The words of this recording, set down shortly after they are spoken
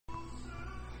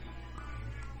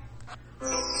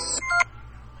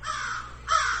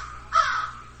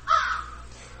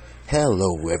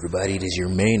Hello, everybody. It is your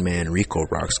main man, Rico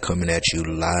Rocks, coming at you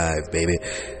live, baby.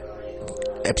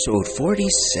 Episode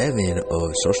 47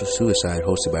 of Social Suicide,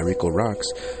 hosted by Rico Rocks.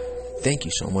 Thank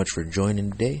you so much for joining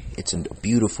today. It's a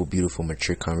beautiful, beautiful,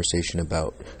 mature conversation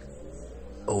about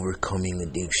overcoming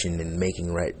addiction and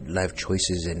making right life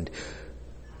choices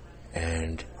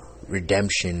and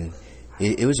redemption.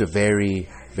 It was a very,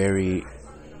 very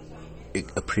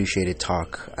appreciated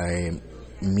talk. I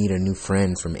meet a new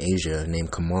friend from Asia named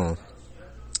Kamal,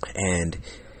 and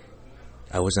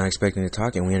I was not expecting to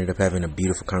talk, and we ended up having a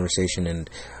beautiful conversation, and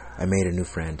I made a new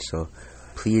friend. So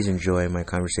please enjoy my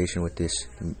conversation with this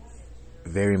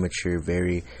very mature,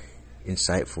 very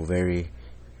insightful, very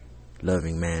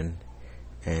loving man.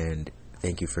 And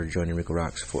thank you for joining Rico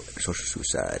Rocks for Social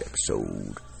Suicide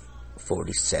episode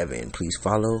 47. Please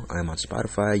follow. I'm on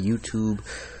Spotify, YouTube,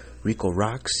 Rico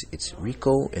Rocks. It's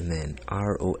Rico and then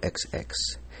ROXX.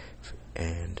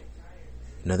 And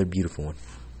another beautiful one.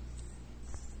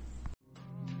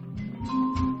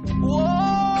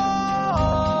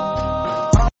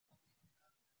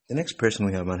 The next person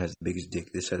we have on has the biggest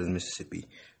dick this side of the Mississippi.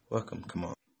 Welcome, come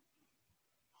on.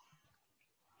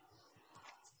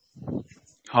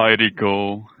 Hi,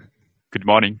 Rico. Good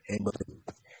morning. Hey, buddy.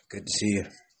 Good to see you.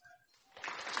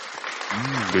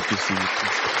 Good to see you too.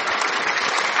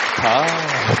 Hi.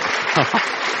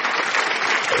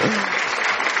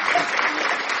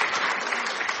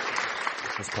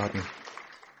 What's poppin'?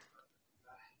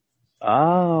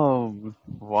 Oh,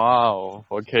 wow.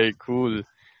 Okay, cool.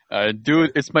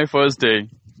 Dude, it's my first day.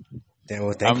 Damn,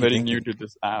 well, I'm very new to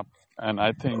this app, and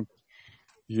I think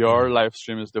your live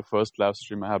stream is the first live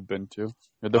stream I have been to.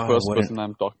 You're the first person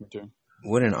I'm talking to.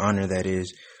 What an honor that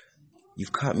is.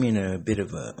 You've caught me in a bit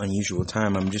of an unusual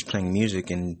time. I'm just playing music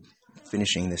and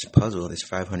finishing this puzzle, this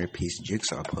 500-piece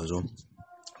jigsaw puzzle.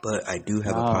 But I do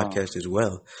have a podcast as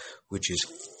well, which is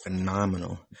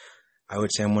phenomenal. I would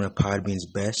say I'm one of Podbean's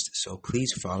best, so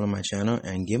please follow my channel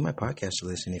and give my podcast a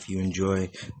listen if you enjoy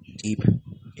deep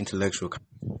intellectual.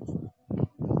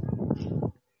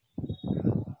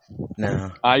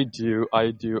 Now, I do.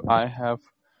 I have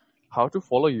how to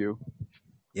follow you.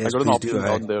 Yes, I got an please option do.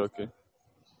 down there, okay.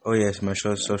 Oh yes, my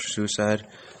show is Social Suicide.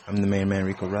 I'm the main man,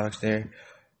 Rico Rocks there.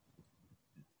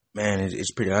 Man,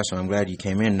 it's pretty awesome. I'm glad you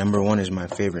came in. Number one is my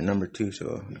favorite. Number two,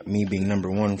 so me being number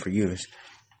one for you is.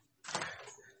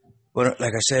 But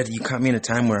like I said, you caught me in a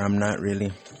time where I'm not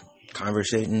really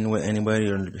conversating with anybody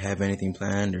or have anything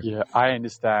planned. Yeah, I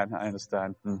understand.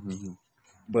 Mm-hmm.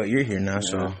 But you're here now,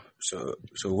 Yeah. so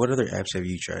what other apps have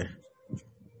you tried?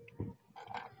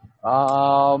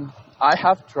 I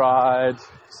have tried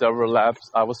several apps.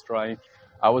 I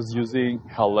was using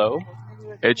Hello,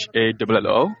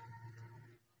 HALLO.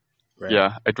 Right.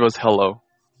 Yeah, it was Hello.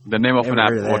 The name of an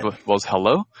Never app heard of that. was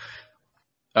Hello.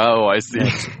 Oh, I see.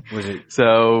 Yes.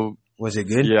 Was it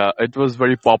good? Yeah, it was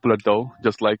very popular though.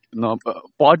 Just like,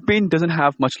 Podbean doesn't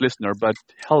have much listener, but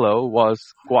Hello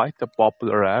was quite a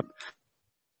popular app.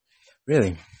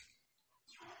 Really?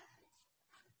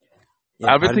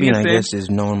 Yeah, Everything Podbean, is I same, guess, is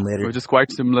known later. which is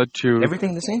quite similar to.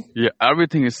 Everything the same? Yeah,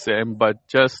 everything is same, but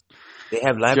just They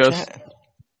have live just chat?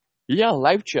 yeah,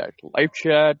 live chat, They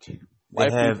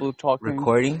live have people talking.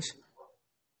 recordings?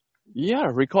 Yeah,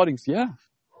 recordings. Yeah,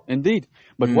 indeed.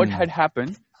 But what had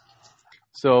happened?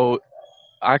 So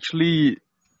actually,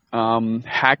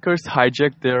 hackers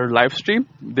hijacked their live stream.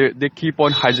 They keep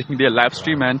on hijacking their live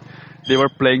stream, and they were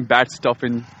playing bad stuff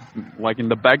in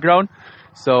the background.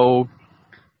 So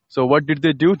what did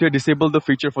they do? They disabled the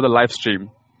feature for the live stream.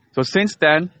 So since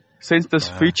this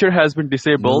feature has been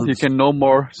disabled, you can no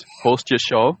more host your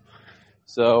show.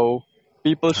 So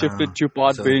people shifted to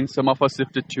Podbean. Some of us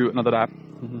shifted to another app.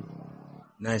 Mm-hmm.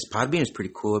 Nice. Podbean is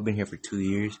pretty cool. I've been here for 2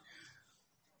 years.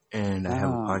 And I have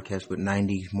a podcast with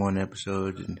 91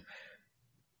 episodes. And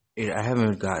I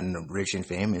haven't gotten rich and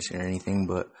famous or anything,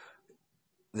 but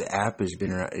the app has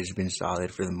been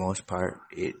solid for the most part.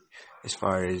 As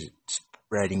far as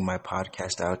spreading my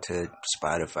podcast out to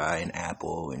Spotify and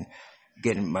Apple and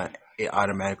it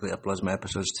automatically uploads my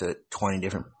episodes to 20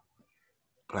 different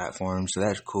platforms. So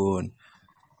that's cool. And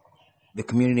the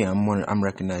community, I'm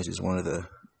recognized as one of the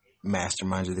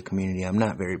masterminds of the community. I'm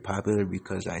not very popular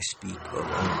because I speak of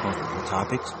uncomfortable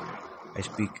topics. I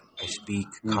speak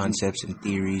concepts and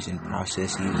theories and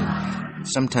processes. And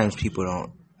sometimes people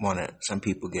don't want to. Some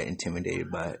people get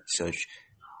intimidated by such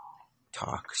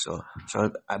talk.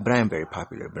 But I am very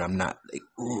popular. But I'm not like,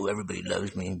 ooh, everybody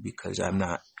loves me, because I'm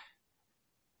not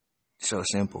so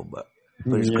simple. But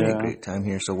it's great time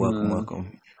here. So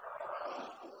welcome.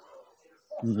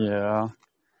 Yeah.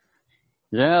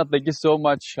 Yeah, thank you so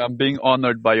much. I'm being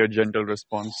honored by your gentle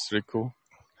response, Rico.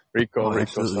 Oh, Rico,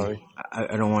 absolutely. sorry.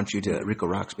 I don't want you to Rico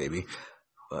Rocks, baby.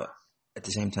 But at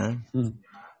the same time,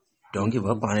 don't give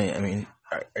up Mm-hmm. on it. I mean,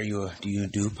 are you? Do you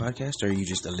do podcast or are you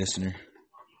just a listener?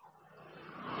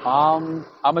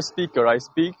 I'm a speaker. I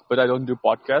speak, but I don't do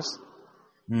podcasts.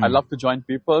 I Hmm. love to join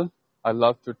people. I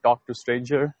love to talk to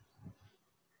stranger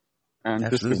and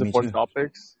discuss Absolutely, me upon too.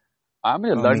 topics. I'm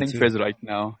in a Oh, me learning too. phase right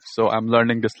now, so I'm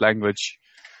learning this language.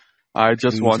 I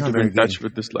just You want to sound be very in good. touch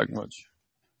with this language.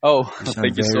 Oh, You sound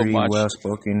thank you so very much. well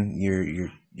spoken.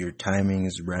 Your timing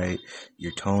is right.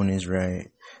 Your tone is right.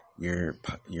 Your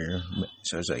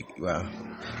so it's like wow.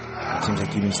 It seems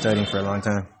like you've been studying for a long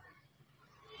time.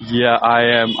 Yeah,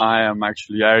 I am. I am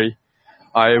actually.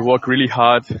 I work really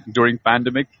hard during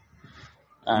pandemic,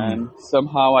 Mm, and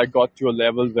somehow I got to a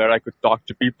level where I could talk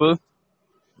to people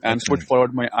and put excellent.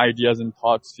 forward my ideas and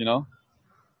thoughts.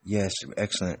 Yes,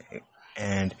 excellent.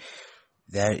 And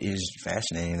that is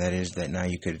fascinating. That is that now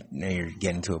you're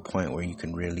getting to a point where you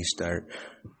can really start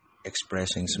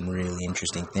expressing some really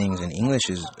interesting things. And English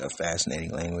is a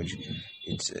fascinating language.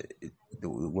 The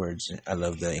words. I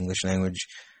love the English language.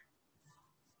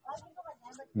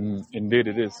 Indeed,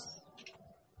 it is.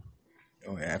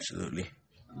 Oh, yeah, absolutely.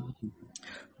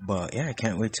 But yeah, I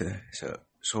can't wait to.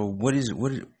 So what is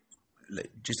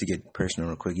like, just to get personal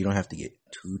real quick? You don't have to get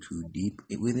too deep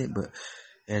with it, but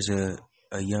as a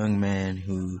young man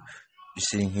who is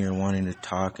sitting here wanting to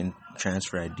talk and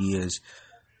transfer ideas,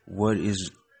 what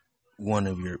is one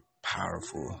of your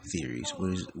powerful theories?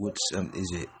 What's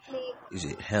is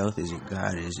it health? Is it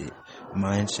God? Is it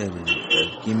mindset? Is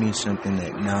it give me something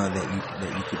that now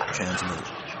that you could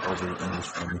translate over to English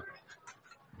for me?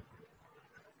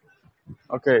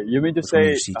 Okay, you mean to What's one of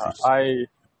your say secrets? I?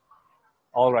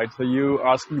 All right. So you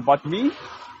asking about me?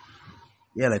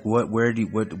 Yeah, like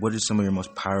what is some of your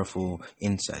most powerful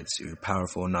insights, your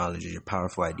powerful knowledge, your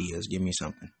powerful ideas? Give me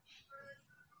something.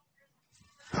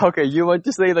 Okay, you want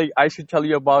to say like I should tell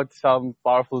you about some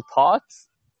powerful thoughts?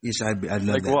 Yes, I'd love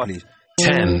Like that, what? please.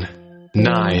 10,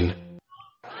 9,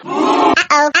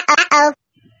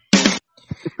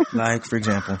 Like for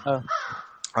example, Uh,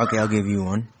 okay, I'll give you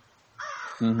one.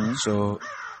 mm-hmm. So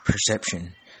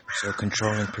perception. So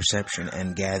controlling perception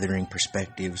and gathering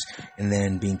perspectives and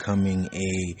then becoming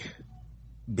a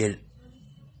bit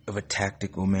of a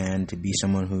tactical man, to be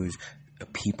someone who's a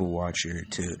people watcher,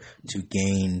 to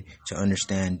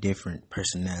understand different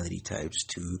personality types,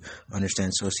 to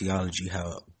understand sociology.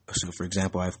 How so? For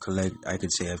example, I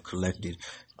could say I've collected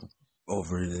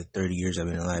over the 30 years I've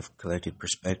been alive, collected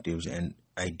perspectives and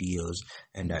ideals,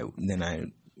 and I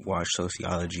watch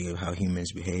sociology of how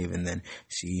humans behave, and then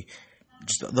see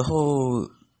just the whole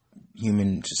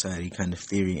human society kind of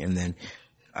theory, and then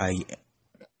I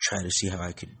try to see how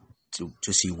I could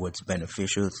to see what's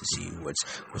beneficial, to see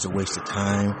what's a waste of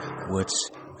time,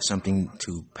 what's something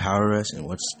to power us, and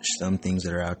what's some things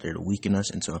that are out there to weaken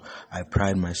us. And so I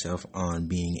pride myself on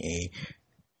being a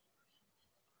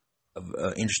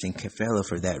interesting fellow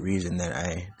for that reason. That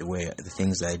the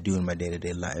things that I do in my day to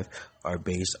day life are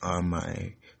based on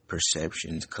my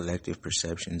perceptions, collective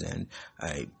perceptions, and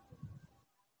I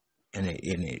and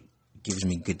it gives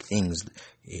me good things.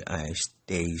 I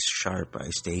stay sharp. I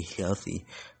stay healthy.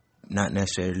 Not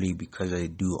necessarily because I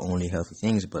do only healthy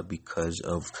things, but because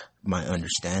of my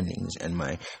understandings and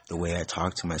the way I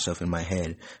talk to myself in my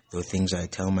head, the things I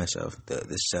tell myself,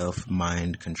 the self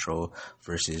mind control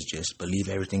versus just believe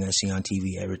everything I see on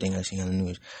TV, everything I see on the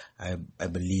news. I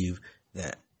believe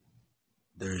that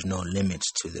there's no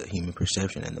limits to the human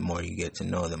perception, and the more you get to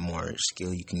know, the more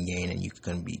skill you can gain, and you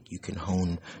can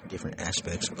hone different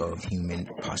aspects of human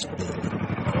possibility.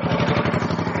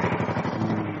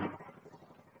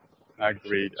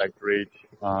 Agreed,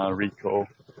 Rico.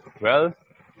 Well,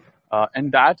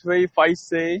 in that way, if I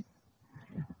say,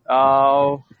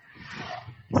 uh,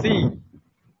 see,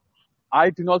 I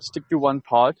do not stick to one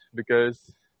thought because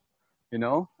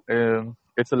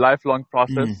it's a lifelong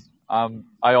process. Mm,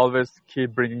 I always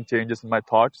keep bringing changes in my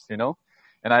thoughts,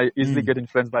 and I easily mm, get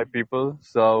influenced by people.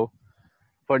 So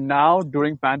for now,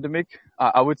 during pandemic,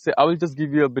 I would say I will just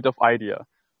give you a bit of idea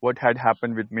what had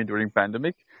happened with me during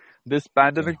pandemic. This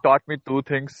okay. pandemic taught me two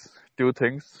things. Two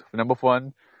things. Number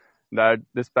one, that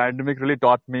this pandemic really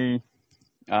taught me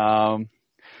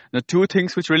the two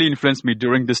things which really influenced me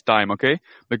during this time. Okay,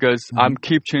 because Mm-hmm. I'm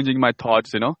keep changing my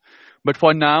thoughts. But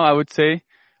for now, I would say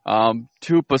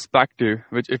two perspective,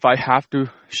 which if I have to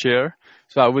share,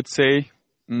 so I would say.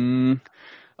 Mm,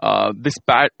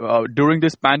 during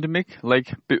this pandemic,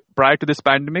 like prior to this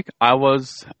pandemic, I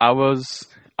was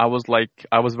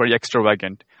very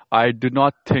extravagant. I do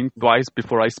not think twice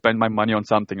before I spend my money on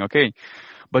something. Okay,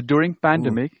 but during Ooh.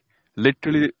 pandemic,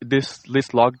 literally this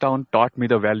lockdown taught me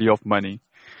the value of money.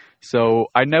 So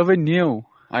I never knew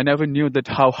that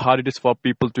how hard it is for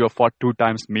people to afford two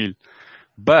times meal.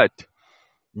 But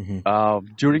Hmm.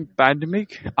 during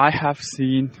pandemic, I have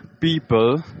seen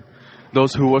people,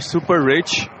 those who were super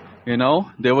rich,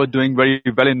 they were doing very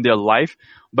well in their life,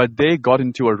 but they got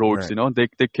into a roads. Right.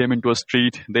 They came into a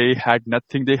street. They had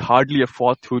nothing. They hardly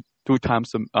afford two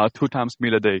times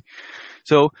meal a day.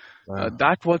 So Wow.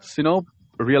 that was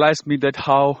realized me that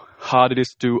how hard it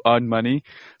is to earn money.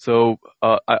 So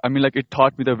I mean, like, it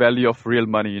taught me the value of real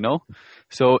money.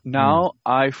 So Mm. now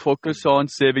I focus on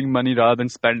saving money rather than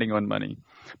spending on money,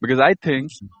 because I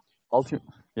think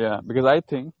because I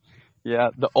think, yeah,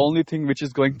 the only thing which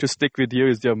is going to stick with you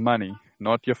is your money,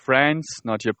 not your friends,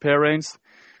 not your parents,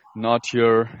 not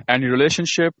your any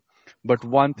relationship, but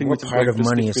one thing What which is part going of to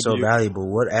stick money is with so you. valuable?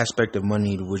 What aspect of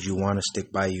money would you want to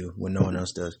stick by you when no one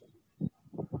else does?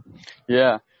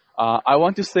 Yeah, I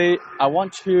want to say I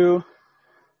want to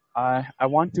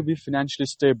be financially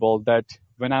stable. That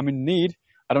when I'm in need,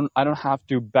 I don't have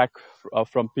to beg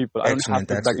from people. I don't have Excellent.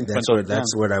 to beg in front That's of what them.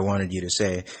 that's what I wanted you to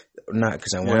say. Not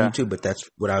because I want you Yeah, to, but that's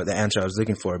the answer I was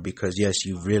looking for. Because yes,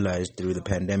 you've realized through the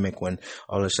pandemic when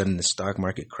all of a sudden the stock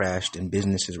market crashed and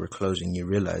businesses were closing, you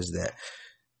realized that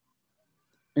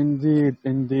indeed,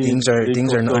 things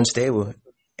Rico. are So. unstable.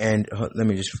 And let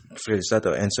me just figure this out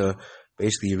though. And so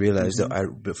basically, you realize that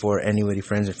Mhm. before anybody,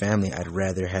 friends and family, I'd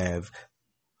rather have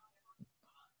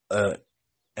a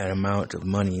an amount of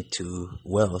money to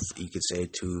wealth, you could say,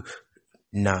 to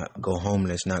not go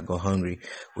homeless, not go hungry,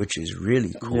 which is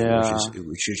really cool. Yeah.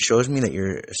 Which shows me that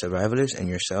you're a survivalist and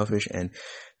you're selfish. And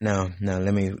now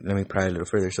let me pry a little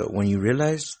further. So when you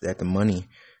realize that the money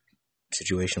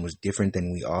situation was different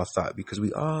than we all thought, because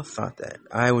we all thought that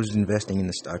I was investing in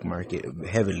the stock market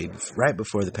heavily right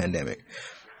before the pandemic,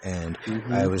 and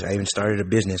Mhm. I even started a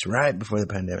business right before the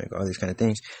pandemic, all these kind of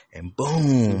things, and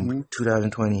boom, Mhm.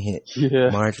 2020 hit,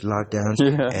 Yeah. March lockdowns,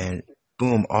 Yeah. and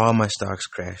boom, all my stocks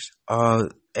crashed, all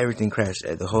everything crashed,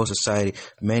 the whole society,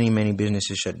 many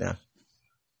businesses shut down,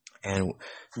 and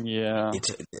Yeah.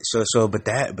 it's but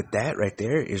that right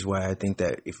there is why I think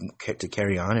that if to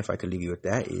carry on, if I could leave you with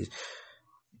that, is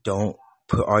don't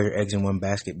put all your eggs in one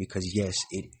basket, because yes,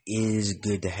 it is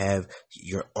good to have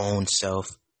your own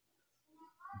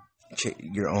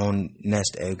your own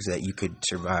nest eggs that you could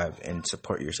survive and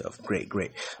support yourself. Great.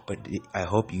 But I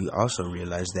hope you also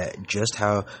realize that just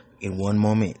how in one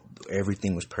moment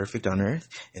everything was perfect on earth,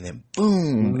 and then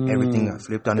boom, everything got Mm.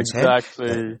 flipped on its head,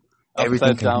 that Exactly.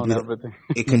 everything Upside can down do that. everything.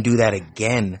 It can do that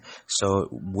again. So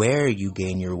where you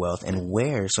gain your wealth and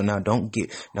where, so now don't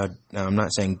get, now I'm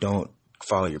not saying don't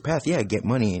follow your path. Yeah, get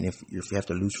money. And if you have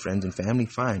to lose friends and family,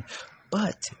 fine.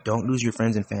 But don't lose your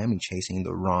friends and family chasing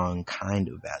the wrong kind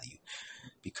of value,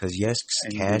 because yes,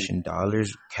 cash Indeed. and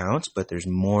dollars counts, but there's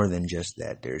more than just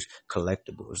that. There's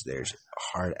collectibles, there's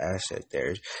hard asset,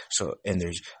 and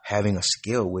there's having a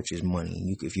skill, which is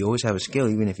money. If you always have a skill,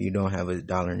 even if you don't have a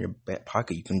dollar in your back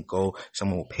pocket, you can go,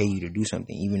 someone will pay you to do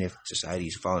something, even if society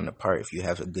is falling apart, if you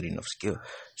have a good enough skill.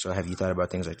 So have you thought about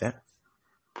things like that?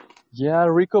 Yeah,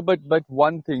 Rico, but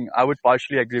one thing I would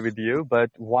partially agree with you, but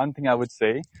one thing I would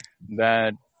say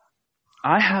that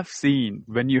I have seen,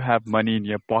 when you have money in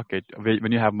your pocket,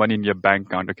 when you have money in your bank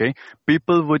account, okay,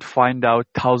 people would find out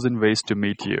thousand ways to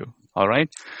meet you. All right,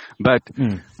 but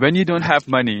Mm, when you don't have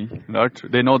money,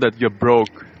 they know that you're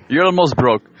broke. You're almost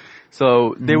broke,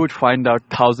 so they hmm. would find out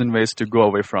thousand ways to go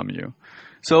away from you.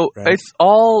 So Right. it's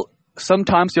all,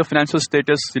 sometimes your financial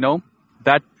status,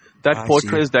 that that I see.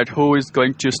 portrays that who is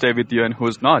going to stay with you and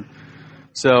who's not.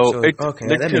 So So, it okay,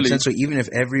 that makes literally, sense. So even if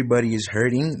everybody is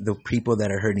hurting, the people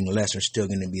that are hurting less are still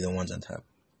going to be the ones on top.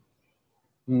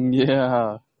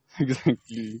 yeah,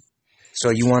 exactly. So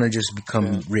you want to just Yeah.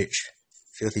 become rich,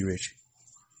 filthy rich,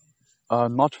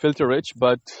 Not filter rich,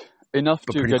 but enough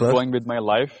but to pretty get close. going with my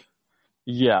life.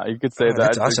 Yeah, you could say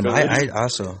That's that awesome. because I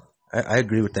also I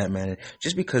agree with that, man.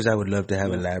 Just because I would love to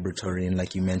have a yeah, laboratory and,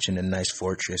 like you mentioned, a nice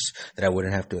fortress that I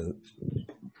wouldn't have to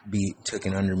be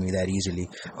taken under me that easily.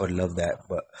 I would love that.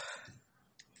 But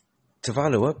to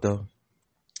follow up, though,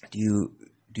 do you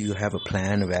do you have a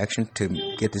plan of action to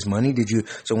get this money? Did you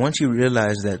so once you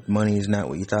realized that money is not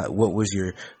what you thought? What was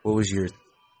your?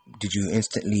 Did you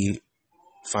instantly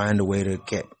find a way to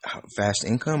get fast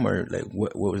income, or like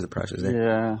what was the process there?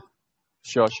 yeah.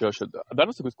 Sure. That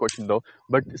was a good question though.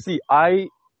 But see, I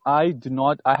I do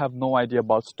not. I have no idea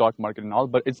about stock market and all,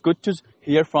 but it's good to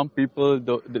hear from people.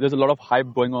 There's a lot of hype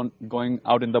going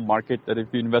out in the market that if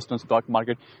you invest on stock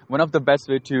market, one of the best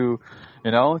way to,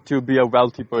 to be a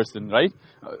wealthy person, right?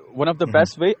 One of the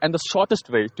best way and the shortest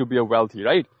way to be a wealthy,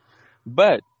 right?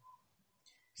 But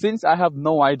since I have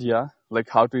no idea like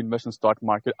how to invest in stock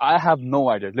market, I have no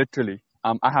idea. Literally,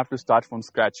 I have to start from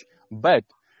scratch. But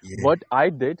Yeah. what I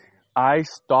did, I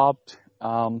stopped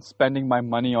spending my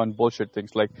money on bullshit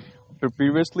things. Like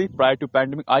previously, prior to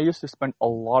pandemic, I used to spend a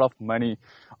lot of money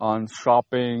on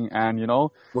shopping and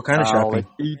What kind of shopping? like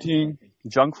eating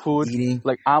junk food. Eating?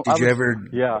 Like I Did you was, ever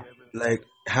yeah. like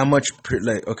how much?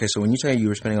 Like okay, so when you say you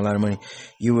were spending a lot of money,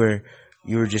 you were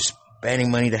just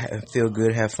spending money to feel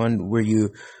good, have fun. What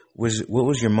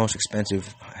was your most expensive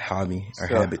hobby or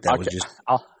So habit that was okay, just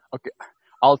okay,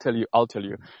 I'll tell you. I'll tell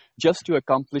you. Just to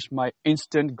accomplish my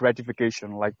instant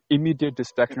gratification, like immediate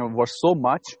distraction, was so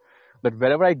much that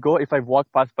wherever I go, if I walk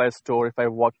past by a store, if I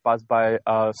walk past by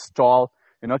a stall,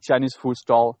 Chinese food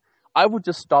stall, I would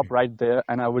just stop right there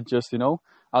and I would just, I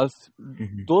was,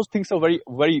 Mhm. those things are very,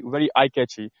 very, very eye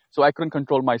catchy. So I couldn't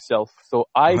control myself. So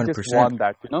I just 100%? want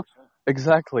that.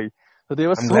 Exactly. So there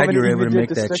were I'm so glad many you were able to immediate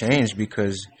make that distractions. change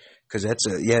because that's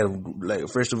a yeah. Like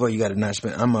first of all, you got to not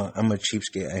spend. I'm a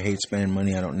cheapskate. I hate spending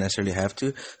money. I don't necessarily have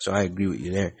to. So I agree with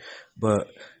you there. But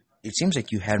it seems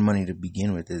like you had money to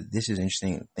begin with. This is an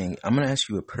interesting thing. I'm gonna ask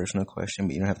you a personal question,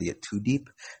 but you don't have to get too deep.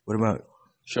 What about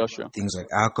Sure, sure. things like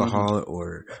Hmm. alcohol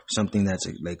or something that's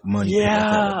like money like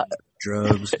that, like Yeah,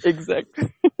 drugs?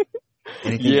 exactly.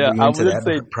 Anything? Yeah, Were you I into wouldn't that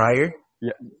say prior?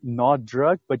 yeah, not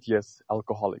drug, but yes,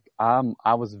 alcoholic.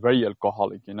 I was very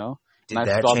alcoholic, and Did I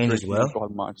that stopped change as drinking well? alcohol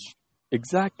much.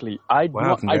 Exactly. I do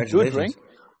Wow! not. I do Congratulations. drink.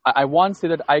 I won't say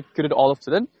that I quit it all of a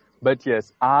sudden, but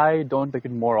yes, I don't take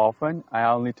it more often. I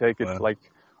only take it Wow. like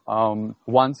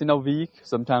once in a week.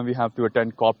 Sometimes we have to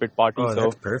attend corporate parties, Oh, so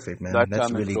that's perfect, man. that That's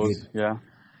time it really goes. good. Yeah.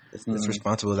 That's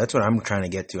responsible. That's what I'm trying to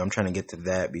get to. I'm trying to get to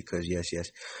that because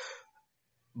yes.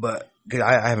 But cause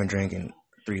I haven't drank in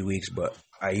 3 weeks, but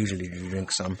I usually do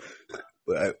drink some.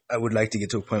 But I would like to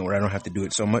get to a point where I don't have to do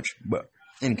it so much. But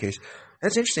in any case,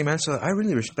 that's interesting, man. So I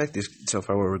really respect this so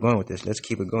far where we're going with this. Let's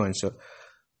keep it going. So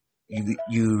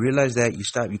you realize that you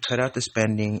stop, you cut out the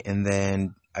spending, and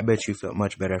then I bet you felt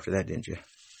much better after that, didn't you?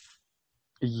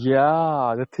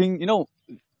 Yeah, the thing,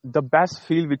 the best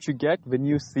feel which you get when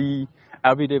you see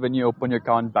every day when you open your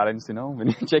account balance, when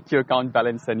you check your account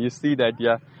balance and you see that,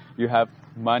 yeah, you have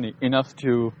money enough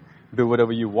to do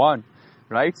whatever you want,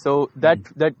 right? So that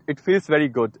it feels very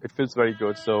good. It feels very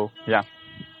good. So yeah.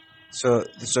 So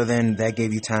then that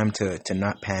gave you time to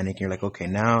not panic. You're like, okay,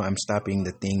 now I'm stopping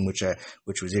the thing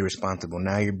which was irresponsible.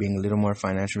 Now you're being a little more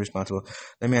financially responsible.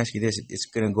 Let me ask you this: it's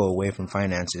gonna go away from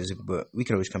finances, but we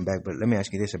can always come back. But let me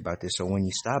ask you this about this: so when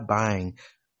you stop buying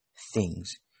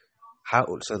things,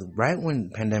 right when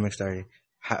pandemic started,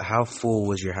 how full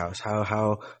was your house?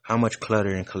 How much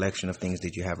clutter and collection of things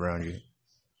did you have around you?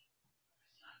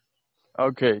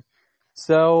 Okay.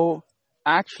 So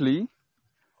actually,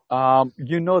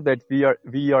 you know that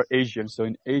we are Asian. So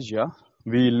in Asia,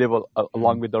 we live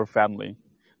along Mhm. with our family.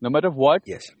 No matter what,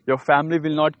 Yes, your family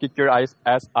will not kick your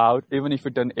ass out, even if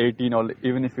you turn 18 or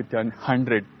even if you turn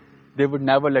 100. They would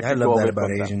never let I you love go that away about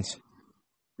from them. Asians.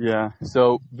 Yeah.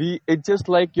 So it's just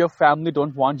like your family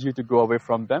don't want you to go away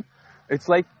from them. It's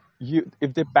like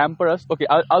if they pamper us. Okay,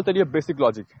 I'll tell you a basic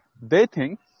logic. They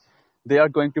think they are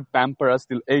going to pamper us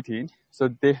till 18, so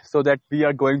that we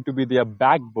are going to be their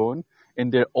backbone in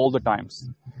their older times,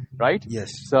 right?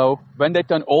 Yes, So when they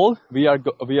turn old, we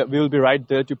will be right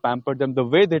there to pamper them the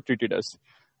way they treated us,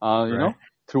 right.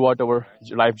 throughout our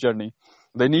life journey,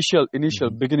 the initial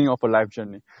Hmm. beginning of our life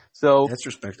journey. So That's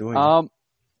respectable. Yeah. um,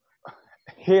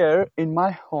 here in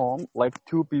my home, like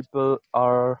two people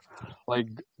are like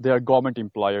they are government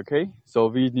employee. Okay, so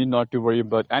we need not to worry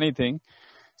about anything.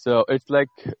 So it's like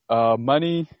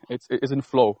money. It is in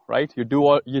flow, right? You do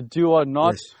or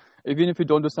not, Yes. even if you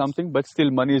don't do something, but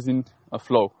still money is in a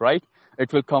flow, right?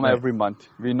 It will come Right. every month.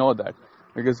 We know that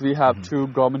because we have Hmm. two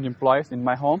government employees in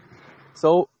my home.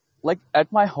 So like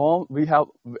at my home,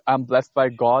 I'm blessed by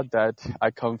God that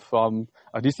I come from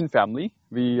a decent family.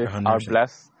 We are 100%.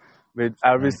 blessed with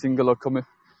every Right. single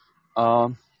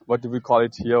what do we call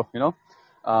it here?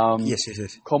 Um, Yes.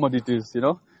 commodities.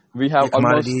 We have Yeah, almost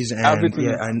commodities everything.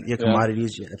 and yeah, Yeah,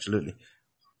 commodities. Yeah, absolutely.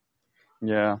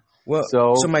 yeah. Well,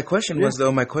 so So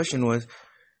yeah. my question was,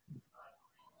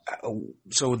 uh,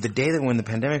 so the day that when the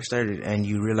pandemic started and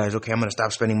you realized, okay, I'm going to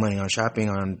stop spending money on shopping,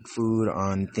 on food,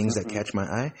 on things that Hmm. catch my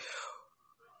eye.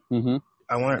 Hmm.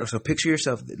 So picture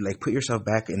yourself, like put yourself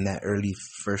back in that early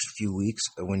first few weeks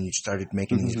when you started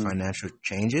making these Hmm. financial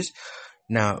changes.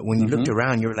 Now, when you looked Mm-hmm.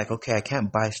 around, you were like, okay, I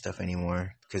can't buy stuff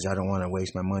anymore because I don't want to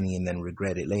waste my money and then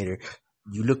regret it later.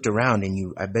 You looked around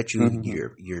and I bet you Mm-hmm.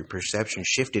 your perception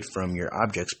shifted from your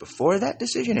objects before that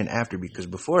decision and after, because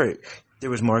before it, there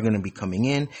was more going to be coming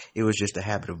in. It was just a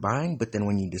habit of buying. But then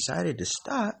when you decided to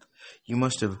stop, you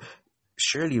must have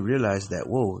surely realized that,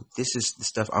 whoa, this is the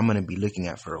stuff I'm going to be looking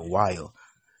at for a while,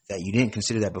 that you didn't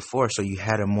consider that before. So you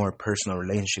had a more personal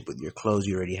relationship with your clothes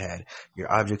you already had,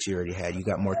 your objects you already had. You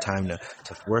got more time to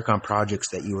work on projects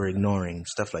that you were ignoring,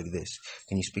 stuff like this.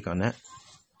 Can you speak on that?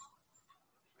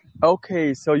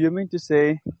 Okay, so you mean to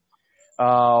say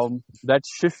that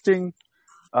shifting,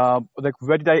 like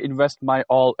where did I invest my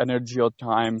all energy or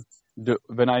time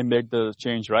when I made the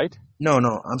change, right? No,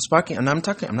 I'm speaking, and I'm not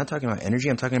talking about energy.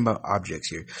 I'm talking about objects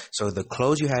here. So the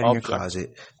clothes you had in your Object.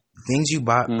 closet, things you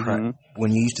bought Mm-hmm.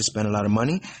 when you used to spend a lot of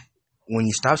money. When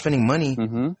you stopped spending money,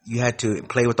 Mm-hmm. you had to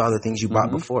play with all the things you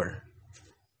bought Mm-hmm. before.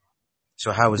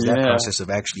 So how was that Yeah, process of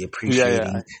actually yeah,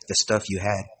 yeah, appreciating the stuff you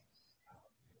had?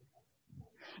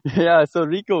 yeah. So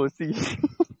Rico, see,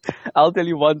 I'll tell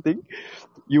you one thing.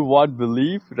 You won't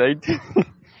believe, right?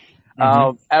 Mm-hmm.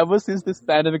 Ever since this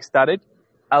pandemic started,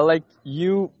 like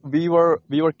we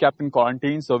were kept in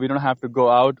quarantine, so we don't have to go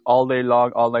out all day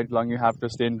long, all night long. You have to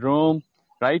stay in room,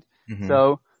 right? Mm-hmm.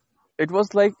 So it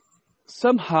was like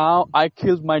somehow I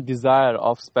killed my desire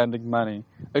of spending money.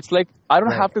 It's like I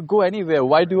don't Right. have to go anywhere.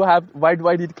 Why do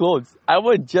I need clothes? I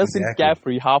was just in Exactly.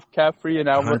 carefree, half carefree, and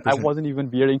I 100%. wasn't even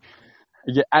wearing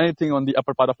anything on the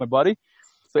upper part of my body.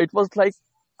 So it was like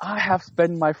I have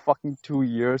spent my fucking 2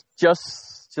 years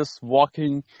just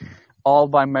walking all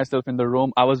by myself in the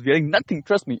room. I was wearing nothing.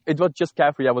 Trust me, it was just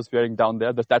carefree I was wearing down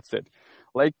there. That's it.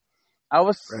 Like I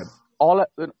was Right. all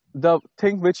the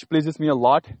thing which pleases me a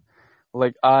lot.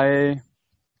 Like I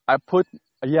put,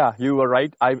 yeah, you were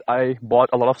right. I bought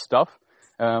a lot of stuff.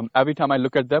 Every time I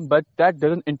look at them, but that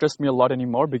doesn't interest me a lot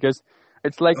anymore because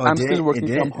it's like Oh, it I'm still didn't. It working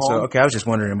from didn't. So home. okay, I was just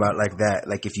wondering about like that.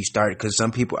 Like if you started, because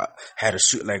some people had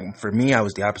like for me, I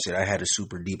was the opposite. I had a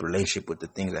super deep relationship with the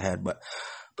things I had, but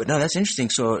no, that's interesting.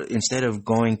 So instead of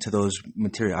going to those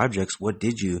material objects, what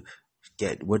did you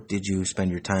get? What did you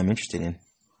spend your time interested in?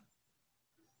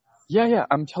 Yeah,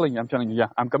 I'm telling you, yeah,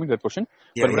 I'm coming to that question.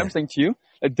 Yeah, But what yeah, I'm saying to you,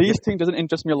 these things doesn't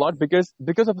interest me a lot because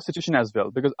of the situation as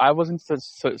well. Because I was in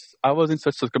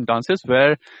such circumstances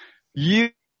where you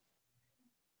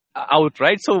out,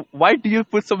 right? So why do you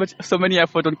put so many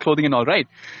effort on clothing and all, right?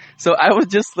 So I was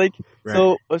just like, right.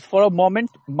 so for a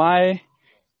moment, my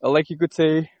like you could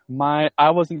say,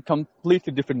 I was in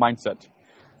completely different mindset.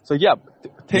 So yeah,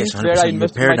 Yes, things where I 100%. Your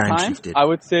invested my paradigm time, shifted. I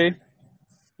would say,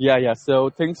 yeah. So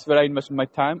things where I invested my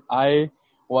time, I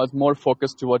was more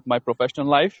focused toward my professional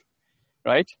life,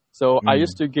 right? So I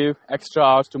used Mm. to give extra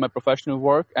hours to my professional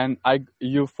work, and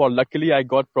luckily I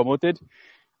got promoted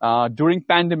during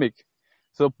pandemic.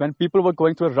 So when people were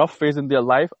going through a rough phase in their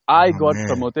life, I Oh got man,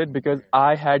 promoted because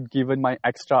I had given my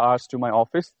extra hours to my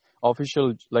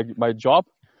official, like my job.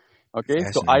 Okay,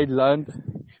 so I fascinating. learned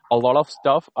a lot of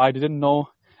stuff. I didn't know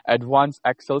advanced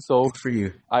Excel, so Good for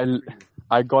you. I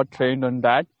I got trained on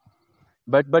that.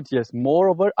 But yes,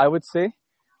 moreover, I would say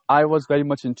I was very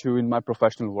much in my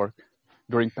professional work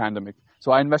during pandemic.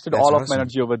 So I invested That's all of my awesome.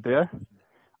 energy over there.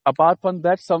 Apart from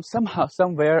that,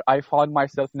 somewhere I found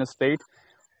myself in a state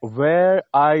where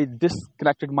I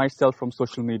disconnected myself from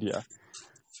social media.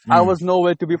 I Mm. was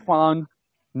nowhere to be found.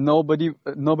 Nobody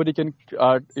can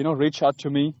reach out to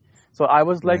me. So I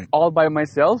was like Right. all by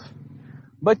myself.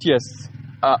 But yes,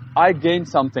 I gained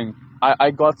something.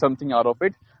 I got something out of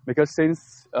it because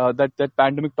since that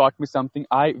pandemic taught me something.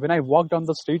 When I walk down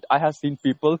the street, I have seen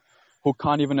people who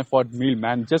can't even afford meal,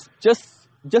 man. Just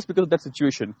because of that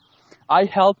situation, I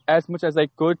helped as much as I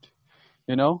could,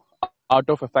 you know, out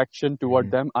of affection toward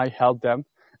Hmm. them. I helped them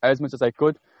as much as I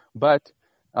could. But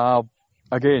uh,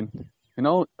 again, you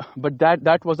know, but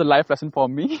that was a life lesson for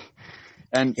me.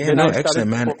 And Yeah, then no, I started excellent,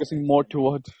 man. focusing more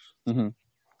toward. Mhm.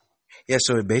 Yeah,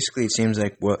 so basically it seems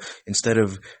like, well, instead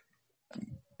of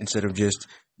just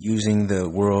using the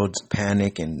world's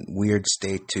panic and weird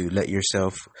state to let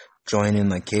yourself join in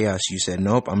like chaos, you said,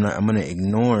 nope, I'm going to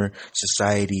ignore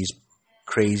society's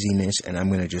craziness and I'm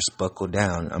going to just buckle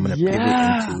down. I'm going to pivot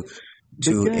Yeah, to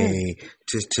because a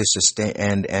to sustain,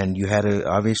 and you had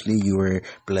obviously you were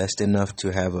blessed enough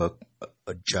to have a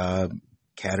job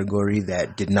category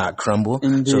that did not crumble,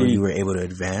 so you indeed, were able to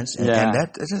advance, and yeah,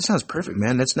 that sounds perfect,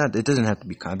 man. That's not, it doesn't have to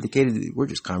be complicated. We're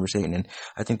just conversating, and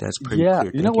I think that's pretty yeah.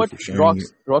 clear. You know Thank you what, for sharing your.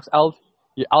 rocks.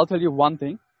 I'll tell you one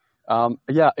thing.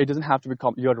 Yeah, it doesn't have to be.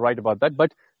 You're right about that.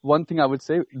 But one thing I would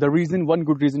say, one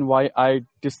good reason why I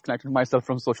disconnected myself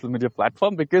from social media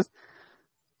platform because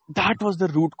that was the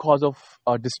root cause of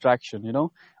distraction.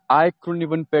 I couldn't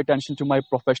even pay attention to my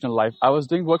professional life. I was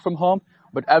doing work from home,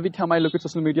 but every time I look at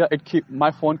social media,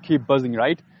 my phone keep buzzing,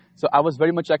 right? So I was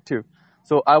very much active.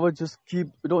 So I would just keep,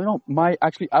 my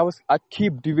actually I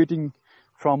keep deviating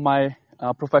from my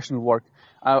professional work.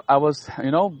 I was,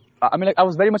 like I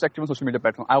was very much active on social media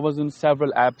platform. I was in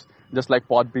several apps, just like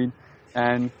Podbean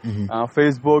and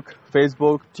Facebook,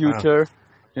 Wow. Twitter,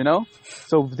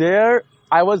 So there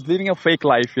I was living a fake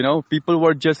life. People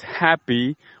were just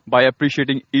happy by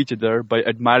appreciating each other, by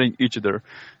admiring each other.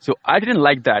 So I didn't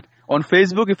like that. On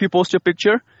Facebook, if you post your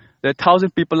picture, there are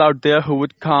 1,000 people out there who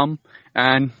would come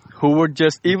and who would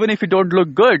just, even if you don't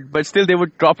look good, but still they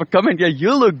would drop a comment. Yeah,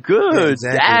 you look Yeah, good.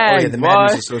 exactly. Oh yeah, Dang, the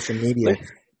madness boy. of social media. Like,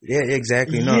 Yeah,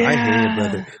 exactly. No, I hear you,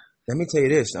 brother. yeah. Let me tell you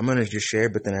this. I'm gonna just share,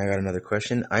 but then I got another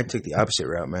question. I took the opposite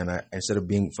route, man. Instead of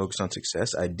being focused on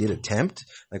success, I did attempt.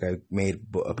 Like I made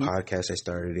a Mhm. podcast, I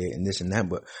started it, and this and that.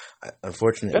 But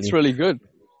That's unfortunately, really good.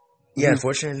 yeah, Hmm.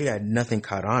 unfortunately, nothing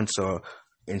caught on. So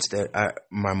instead,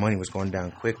 my money was going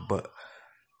down quick. But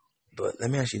let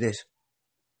me ask you this.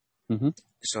 Hmm.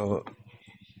 So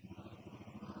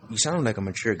you sound like a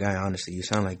mature guy. Honestly, you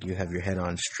sound like you have your head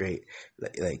on straight.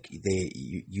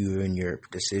 You and your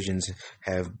decisions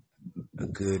have a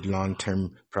good long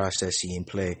term process in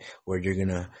play where you're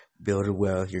gonna build a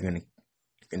wealth, gonna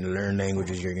learn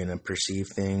languages, you're gonna perceive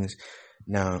things.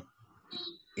 Now,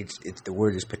 it's the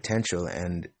word is potential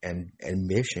and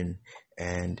ambition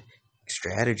and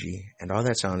strategy and all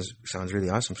that sounds really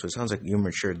awesome. So it sounds like you're a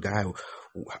mature guy.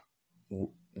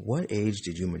 What age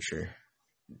did you mature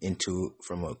into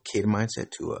from a kid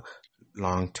mindset to a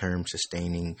long term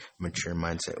sustaining mature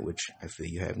mindset, which I feel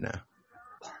you have now?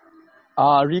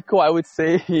 Rico, I would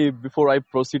say, before I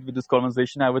proceed with this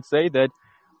conversation, I would say that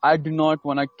I do not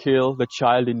want to kill the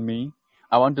child in me.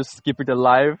 I want to keep it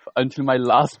alive until my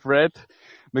last breath,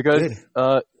 because Good.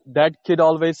 that kid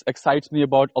always excites me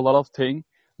about a lot of things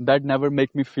that never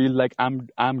make me feel like I'm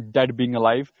dead being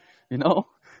alive, you know.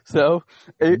 So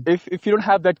Hmm. if you don't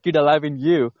have that kid alive in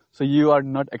you, so you are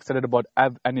not excited about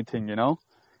anything,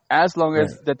 As long Right.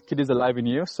 as that kid is alive in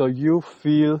you, so you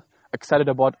feel excited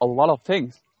about a lot of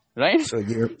things, right? So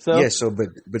you're So, yeah. So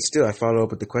but still, I follow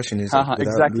up with the question is like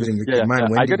without exactly. losing your Yeah, kid yeah, yeah.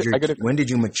 mind. I get it. I get it. When did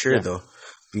you mature Yeah, though?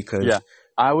 Because yeah.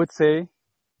 I would say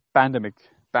pandemic.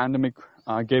 Pandemic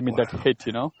gave me that wow, hit,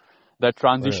 that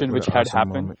transition what which an had awesome happened.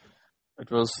 moment.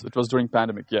 It was during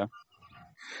pandemic. Yeah,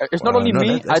 it's not Wow, only no,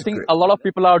 me. I that's think great. a lot of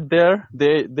people out there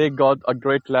they got a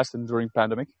great lesson during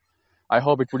pandemic. I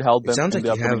hope it would help It them sounds in like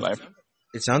their you upcoming have. life.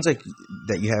 It sounds like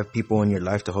that you have people in your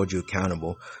life to hold you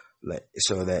accountable, like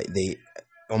so that they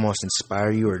almost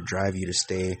inspire you or drive you to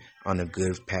stay on a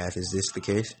good path. Is this the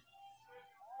case?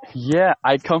 Yeah,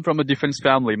 I come from a defense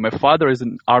family. My father is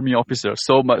an army officer.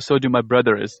 So do my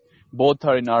brother is. Both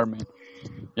are in army.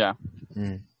 Yeah,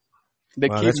 Mm. they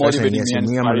Wow, keep that's fascinating. motivating Yeah, me see, and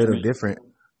me, I'm a inspiring little me. different.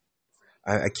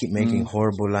 I keep making Mm,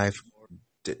 horrible life,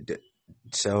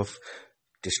 self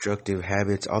destructive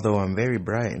habits. Although I'm very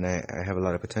bright and I have a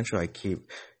lot of potential, I keep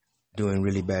doing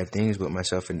really bad things with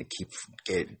myself and keep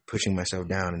pushing myself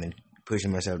down and then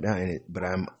pushing myself down. But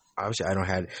I'm obviously I don't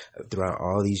had throughout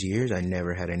all these years. I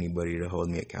never had anybody to hold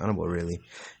me accountable really,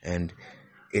 and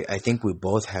I think we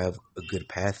both have a good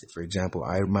path. For example,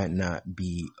 I might not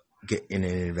be get in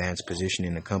an advanced position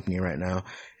in the company right now,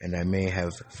 and I may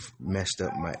have messed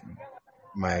up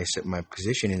my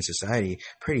position in society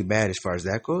pretty bad as far as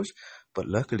that goes. But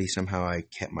luckily, somehow I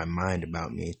kept my mind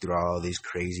about me through all this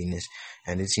craziness.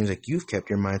 And it seems like you've kept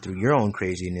your mind through your own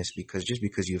craziness because just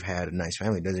because you've had a nice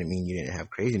family doesn't mean you didn't have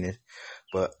craziness.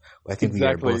 But I think we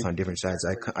are both exactly. on different sides.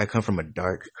 I come from a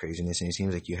dark craziness, and it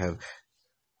seems like you have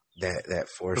that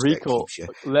force that Rico, keeps you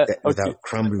let that okay, without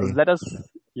crumbling. let us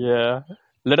yeah,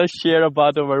 let us share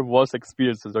about our worst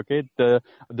experiences. Okay, the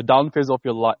down phase of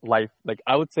your life. Like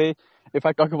I would say, if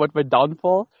I talk about my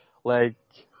downfall, like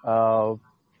uh,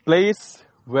 place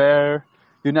where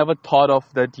you never thought of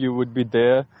that you would be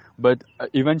there, but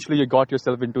eventually you got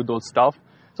yourself into those stuff.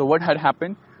 So what had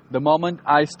happened? The moment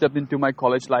I stepped into my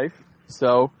college life,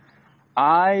 so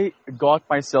I got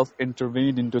myself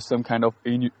intervened into some kind of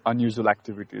unusual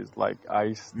activities. Like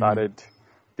I Hmm. started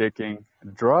taking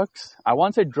drugs. I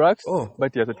won't say drugs, Oh,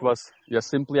 but yes, it was. Yes,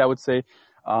 simply I would say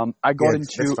I got yeah,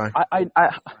 that's into. fine.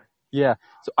 Yeah.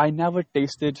 So I never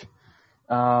tasted.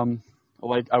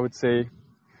 Like I would say,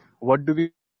 what do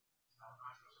we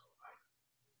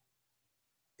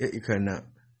Yeah, you're cutting out.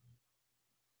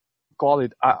 call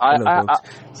it? Hello, folks.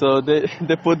 So they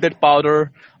put that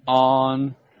powder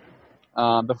on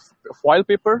the foil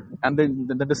paper and then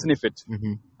they sniff it.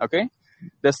 Hmm. Okay,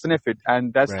 they sniff it,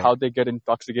 and that's Right. how they get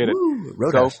intoxicated. Woo,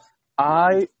 So Roadhouse.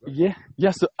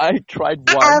 So I tried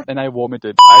one and I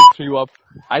vomited. I threw up.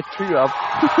 I threw up.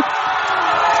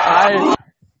 I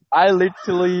I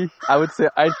literally, I would say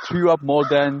I threw up more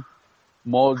than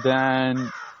you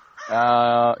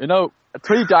know,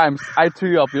 3 times. I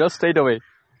threw up, straight away.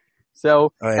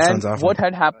 So, Oh, that and sounds awful. what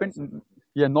had happened?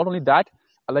 Yeah, not only that,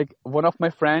 like one of my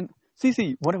friend.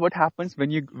 See, what happens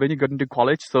when you get into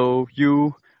college? So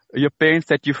your parents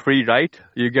set you free, right?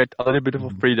 You get a little bit of a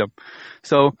Mhm. freedom.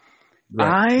 So Right.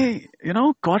 I,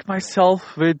 got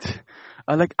myself with,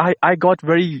 I got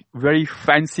very, very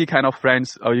fancy kind of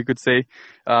friends, or you could say,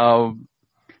 um,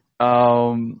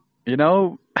 you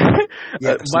know,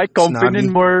 Yeah, my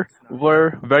companion snobby. were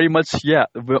very much,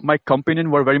 my companion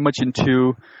were very much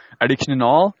into addiction and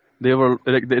all. They were,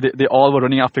 like, they all were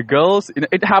running after girls.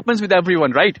 It happens with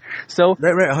everyone, right? So,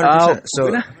 Right, 100%.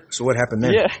 when So what happened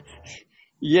then? yeah,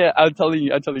 yeah, I'm telling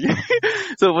you, I'm telling you.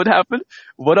 So what happened?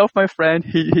 One of my friend,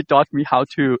 he taught me how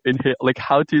to inhale, like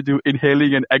how to do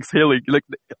inhaling and exhaling. Like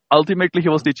ultimately, he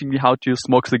was teaching me how to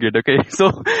smoke cigarette. Okay, so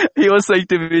he was saying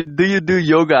to me, "Do you do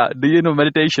yoga? Do you know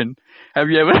meditation? Have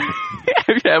you ever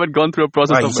have you ever gone through a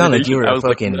process Wow, of you sound like you meditation?" were I a was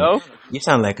like, fucking. "No." You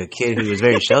sound like a kid who was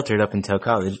very sheltered up until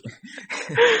college.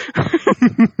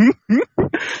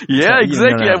 Yeah, You didn't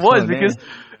know exactly. how I to was smoke because then.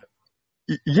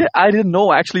 yeah, I didn't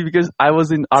know actually because I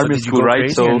was in So army did you school, go right?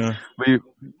 crazy or So no? we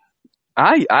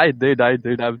I did.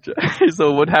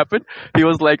 So what happened? He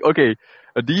was like, okay,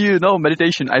 do you know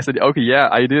meditation? I said, okay, yeah,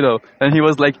 I do know. And he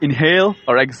was like, inhale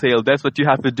or exhale. That's what you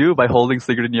have to do by holding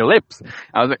cigarette in your lips.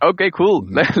 I was like, okay, cool.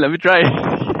 Hmm. Let me try.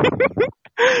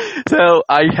 So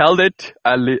I held it.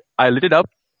 I lit it up.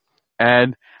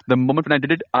 And the moment when I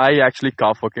did it, I actually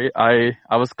coughed. Okay.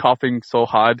 I was coughing so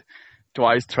hard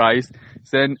twice, thrice.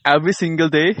 Then every single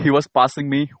day he was passing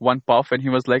me one puff and he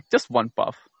was like, just one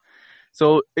puff.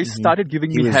 So it Hmm. started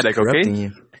giving He me was headache, okay? corrupting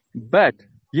you. But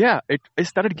yeah, it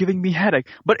started giving me headache.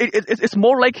 But it's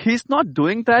more like he's not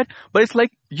doing that, but it's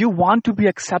like you want to be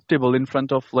acceptable in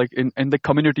front of like in the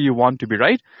community you want to be,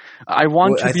 right? I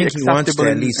want Well, to I be think he wants acceptable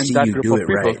to at least in see that you group do of it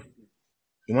people. right.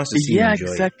 He wants to see you Yeah, enjoy it.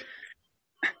 exactly.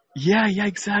 Yeah,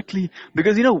 exactly.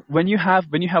 Because when you have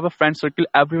a friend circle,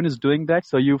 everyone is doing that,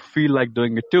 so you feel like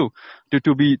doing it too,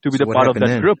 to be So the what part of happened that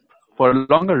then? group for a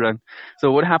longer run.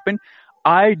 So what happened?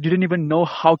 I didn't even know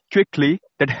how quickly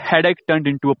that headache turned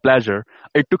into a pleasure.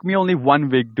 It took me only 1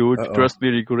 week, dude. Uh-oh. Trust me,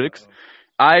 Rigorix.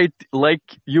 Like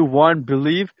you won't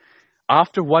believe.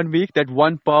 After 1 week, that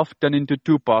one puff turned into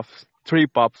 2 puffs, 3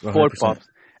 puffs, 100%. 4 puffs,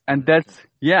 and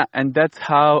that's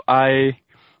how I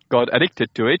got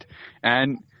addicted to it.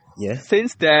 And Yeah.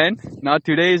 since then, now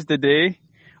today is the day.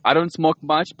 I don't smoke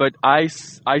much, but I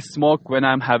smoke when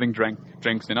I'm having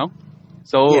drinks.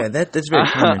 So Yeah, that's very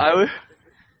common.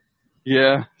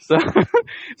 yeah. So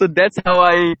so that's how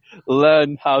I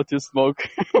learned how to smoke.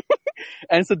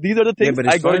 And so these are the Yeah, things but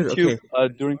as I got far as into okay,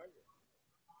 during.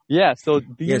 Yeah. So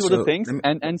yeah, these were the so things.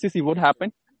 And Sissy, what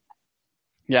happened?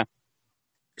 Yeah.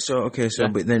 so Yeah.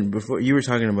 but then before you were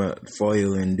talking about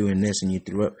foil and doing this and you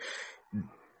threw up,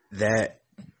 that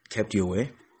kept you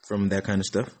away from that kind of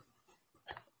stuff?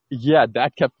 Yeah,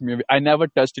 that kept me away. I never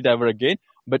touched it ever again,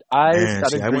 but I Man, see,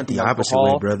 started I went drinking the opposite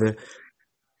way, alcohol. brother.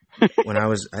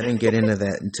 I didn't get into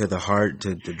that into the hard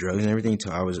to the drugs and everything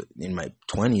till I was in my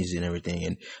 20s and everything.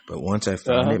 And but once I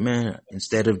found Uh-huh. it, man,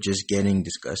 instead of just getting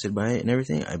disgusted by it and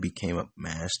everything, I became a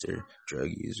master drug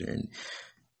user, and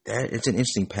that it's an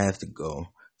interesting path to go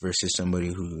versus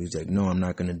somebody who's like, no, I'm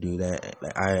not gonna do that.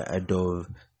 Like I dove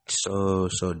so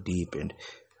deep,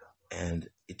 and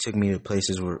it took me to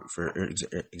places where, for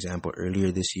example,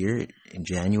 earlier this year in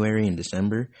January and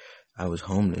December, I was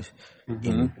homeless Hmm.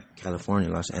 in California,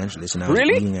 Los Angeles, and I was Really?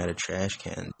 eating out of trash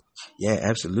cans. Yeah,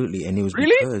 absolutely, and it was Really?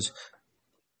 because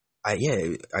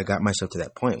I got myself to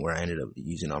that point where I ended up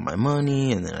using all my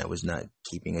money, and then I was not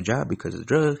keeping a job because of the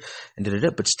drugs,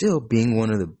 and but still being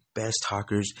one of the best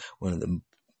talkers, one of the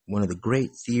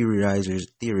great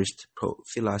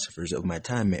philosophers of my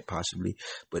time, possibly,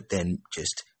 but then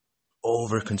just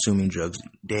over consuming drugs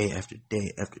day after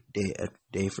day after day after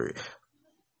day for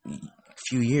a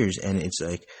few years. And it's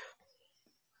like,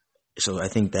 so I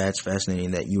think that's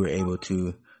fascinating that you were able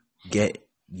to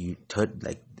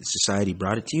like society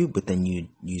brought it to you, but then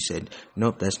you said,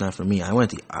 nope, that's not for me. I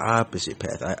went the opposite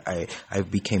path. I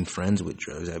became friends with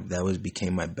drugs.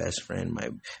 Became my best friend,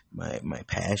 my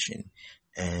passion.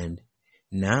 And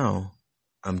now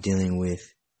I'm dealing with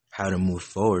how to move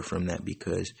forward from that,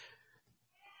 because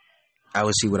I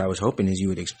would see, what I was hoping is you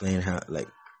would explain how, like,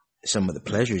 some of the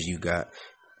pleasures you got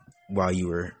while you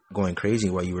were going crazy,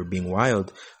 while you were being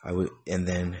wild. And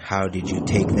then how did you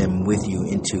take them with you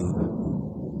into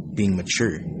being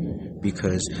mature?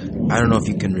 because I don't know if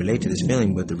you can relate to this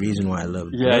feeling, but the reason why I love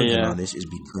Yeah, drugs and yeah. all this is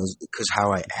because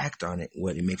how I act on it,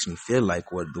 what it makes me feel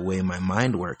like, what the way my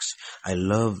mind works. I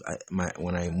love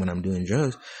when I'm doing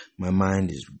drugs, my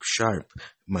mind is sharp,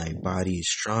 my body is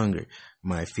stronger,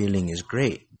 my feeling is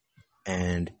great,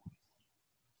 and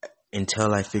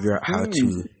until I figure out how Hmm.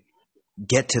 to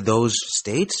get to those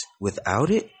states without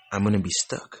it, I'm gonna be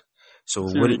stuck. So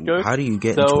See, Rico. how do you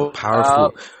get into a So,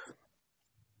 powerful?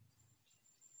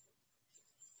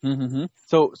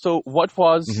 so what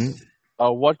was, Hmm.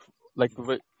 what, like,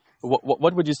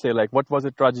 what would you say? Like, what was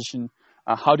the transition?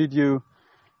 How did you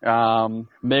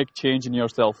make change in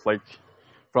yourself, like,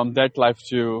 from that life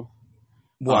to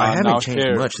Well, I now haven't changed here,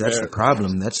 much. That's the where?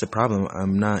 problem. That's the problem.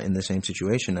 I'm not in the same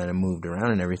situation. I moved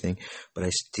around and everything, but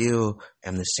I still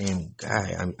am the same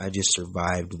guy. I just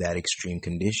survived that extreme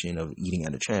condition of eating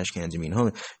out of trash cans and being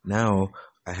homeless. Now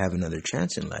I have another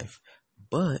chance in life,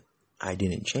 but I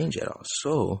didn't change at all.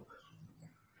 So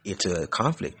it's a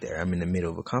conflict there. I'm in the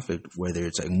middle of a conflict, whether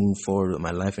it's like move forward with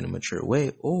my life in a mature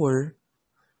way or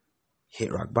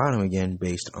hit rock bottom again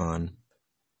based on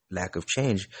lack of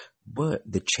change. But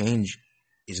the change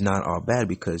is not all bad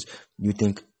because you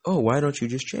think, oh, why don't you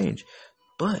just change?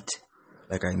 But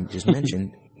like I just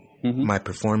mentioned, Hmm. my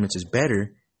performance is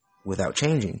better without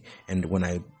changing. And when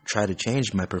I try to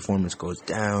change, my performance goes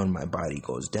down, my body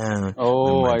goes down,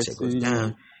 my Oh, I mindset goes see.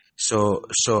 down. So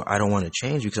I don't want to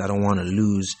change because I don't want to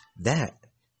lose that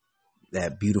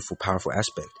beautiful, powerful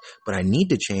aspect. But I need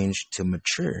to change to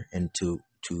mature and to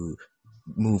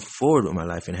move forward with my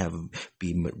life and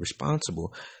be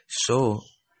responsible. So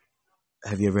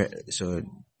have you ever? So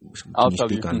can I'll you tell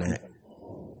you. speak on that?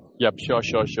 Yep, sure.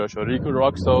 Riku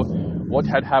Rock. So, what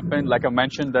had happened? Like I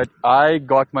mentioned, that I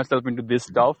got myself into this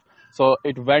stuff. So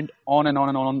it went on and on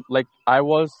and on. Like I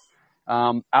was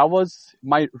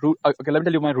my route. Okay, let me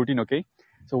tell you my routine. Okay,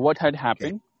 so what had Okay.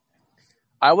 happened?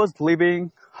 I was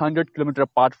living 100 kilometers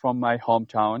apart from my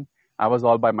hometown. I was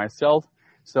all by myself.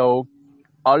 So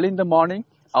early in the morning,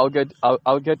 I'll get a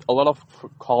lot of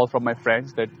call from my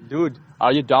friends that, dude,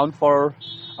 are you down for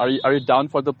are you down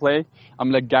for the play?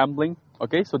 I'm like gambling.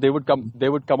 Okay, so they would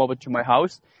come over to my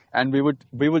house, and we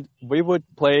would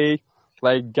play,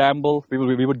 like, gamble.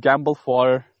 We would gamble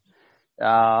for,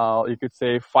 you could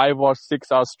say, 5 or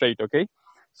 6 hours straight. Okay,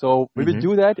 so we will Mm-hmm.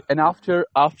 do that, and after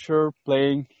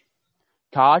playing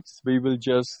cards, we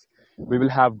will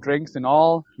have drinks and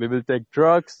all. We will take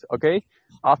drugs. Okay,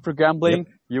 after Yep. gambling,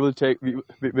 we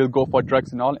will go for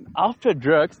drugs and all. And after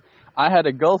drugs, I had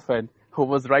a girlfriend who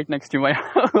was right next to my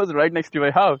was right next to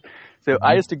my house. So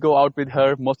I Mm-hmm. used to go out with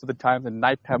her most of the time. And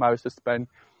night time I used to spend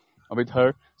with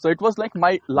her. So it was like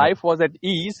my Yep. life was at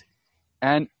ease,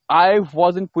 and I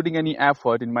wasn't putting any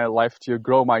effort in my life to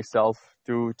grow myself,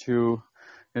 to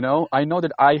I know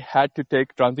that I had to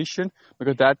take transition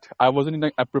because that I wasn't in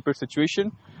an appropriate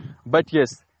situation. But yes,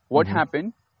 what Mm-hmm.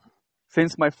 happened,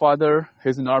 since my father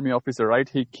is an army officer, right?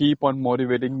 He keep on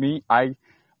motivating me. I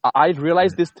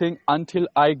realized this thing until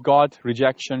I got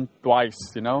rejection twice.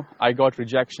 I got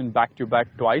rejection back to back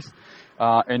twice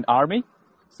in army.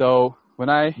 So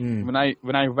Mm. when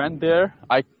I went there,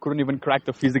 I couldn't even crack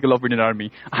the physical of Indian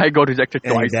Army. I got rejected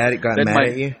And your twice. dad got Then mad my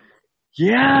at you.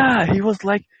 Yeah, he was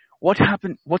like, "What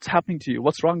happened? What's happening to you?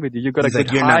 What's wrong with you? You got a He's good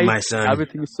like, "You're not height. my son."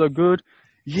 Everything is so good."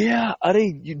 Yeah,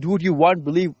 dude, you won't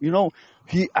believe.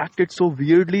 He acted so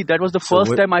weirdly. That was the So first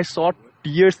what? time I saw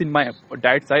tears in my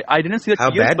dad's eye. I didn't see the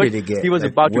How tears, bad but did it get? he was Like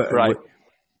about to what? cry. What?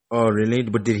 Oh, really?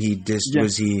 But did he just Yeah,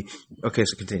 was he? Okay,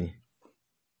 so continue.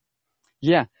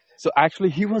 yeah. So actually,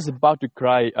 he was about to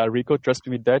cry. Rico, trust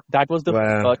me with that. That was the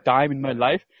Wow. time in my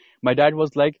life. My dad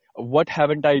was like, "What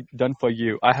haven't I done for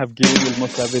you? I have given you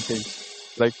almost everything.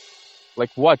 Like,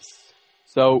 what's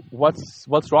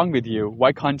wrong with you?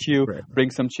 Why can't you Right.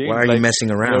 bring some Why change? are you Like, messing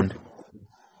you're around?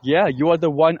 yeah, you are the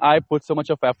one. I put so much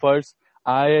of efforts.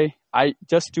 I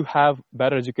just to have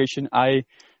better education. I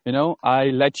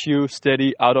let you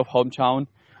study out of hometown,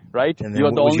 right? And You then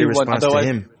are the what was only your one. response to Otherwise,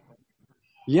 him?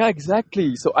 yeah,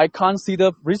 exactly. So I can't see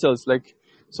the results. Like,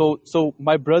 so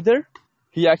my brother,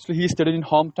 he studied in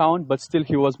hometown, but still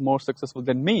he was more successful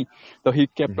than me. So he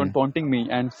kept on Hmm. taunting me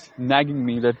and nagging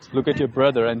me that, look at your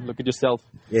brother and look at yourself,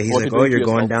 Yeah, he's what like, you're "Oh, doing to you're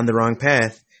going yourself." down the wrong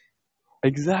path."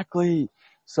 Exactly.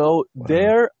 So Wow.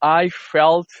 there I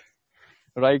felt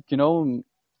like,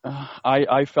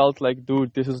 I felt like,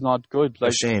 dude, this is not good. Like,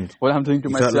 Ashamed. what I'm doing to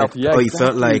You felt myself. like, Yeah, oh, you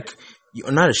felt exactly. like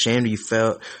you're not ashamed. You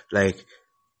felt like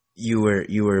you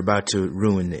were about to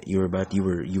ruin it. You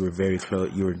were very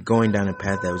close. You were going down a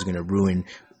path that was going to ruin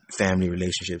family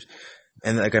relationships.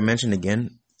 And like I mentioned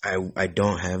again, I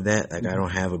don't have that. Like I don't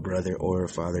have a brother or a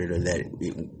father that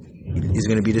is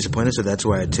going to be disappointed. So that's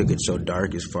why I took it so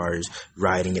dark as far as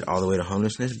riding it all the way to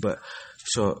homelessness. But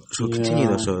so continue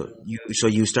though. Yeah. So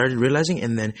you started realizing,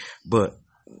 and then but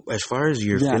as far as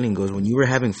your Yeah. feeling goes, when you were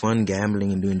having fun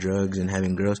gambling and doing drugs and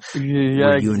having girls,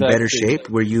 Yeah, were you in better exactly. shape?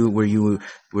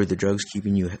 Were the drugs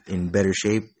keeping you in better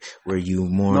shape? Were you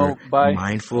more No, by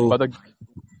mindful? the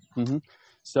hmm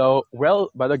So, well,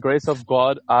 by the grace of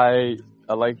God, I'm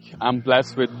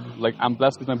blessed with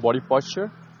my body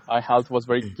posture. My health was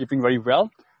very keeping very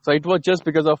well. So it was just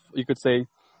because of, you could say,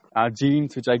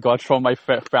 genes which I got from my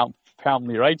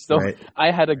family, right? So Right.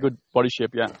 I had a good body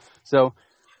shape, yeah. So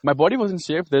my body was in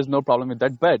shape. There's no problem with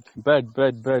that.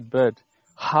 But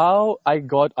how I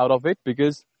got out of it,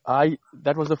 because I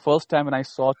that was the first time when I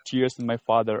saw tears in my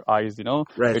father's eyes.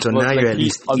 Right. It So was now like you're at he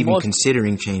least even almost.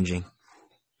 considering changing.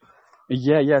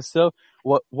 Yeah. So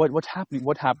what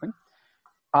happened?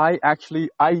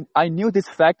 I knew this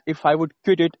fact. If I would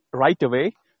quit it right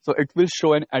away, so it will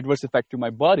show an adverse effect to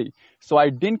my body. So I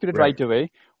didn't quit it Right. right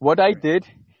away. What I did,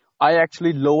 I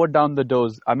actually lowered down the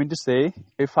dose. I mean to say,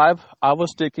 if I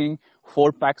was taking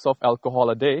 4 packs of alcohol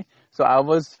a day, so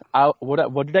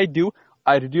what did I do?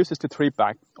 I reduced it to 3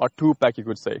 pack or 2 pack, you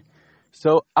could say.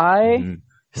 So Hmm.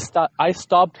 I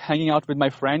stopped hanging out with my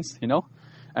friends,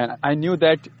 and I knew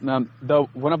that the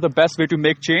one of the best way to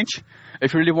make change,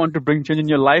 if you really want to bring change in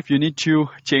your life, you need to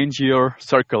change your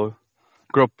circle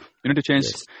group. You need to change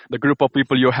Yes. the group of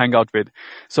people you hang out with.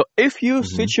 So if you Hmm.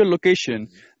 switch your location,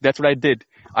 that's what I did.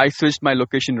 I switched my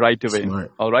location right away.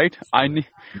 Smart. All right.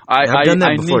 I've done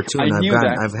that before too, I and knew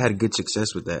that. I've had good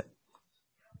success with that.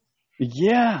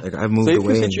 Yeah. Like I've So moved if you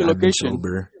away switch and your I've been location,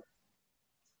 sober,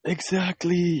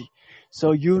 exactly. So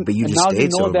but you and just now you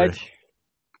stayed know sober. that.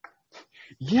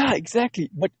 Yeah, exactly.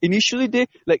 But initially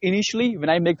when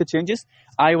I make the changes,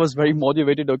 I was very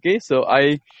motivated. Okay, so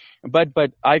but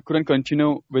I couldn't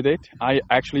continue with it. I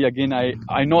actually again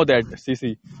I know that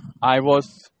CC, I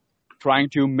was trying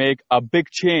to make a big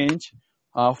change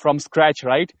from scratch,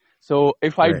 right? So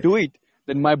if I Right. do it,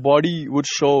 then my body would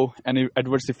show an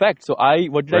adverse effect. So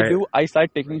what did I Right. do? I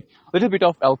started taking a little bit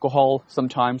of alcohol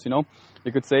sometimes.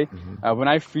 You could say Hmm. when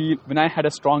I had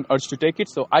a strong urge to take it,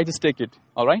 so I just take it.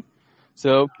 All right.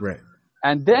 So Right.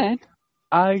 and then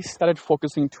I started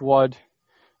focusing toward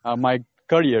my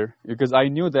career, because I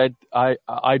knew that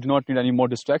I do not need any more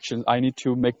distractions. I need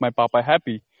to make my papa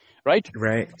happy, right?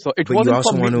 Right. So it But you wasn't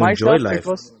for also me want to enjoy myself. It life.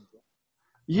 was,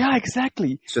 yeah,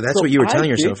 exactly. So that's So what you were I telling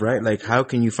did, yourself, right? Like, how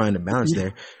can you find a balance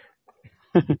there?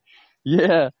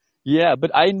 yeah, yeah.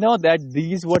 But I know that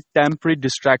these were temporary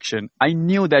distraction. I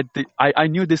knew that I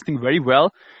knew this thing very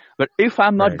well. But if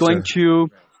I'm not Right. So going to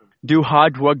do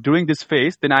hard work during this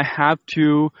phase, then I have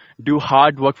to do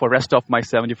hard work for rest of my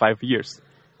 75 years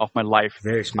of my life.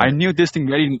 very I smart. knew this thing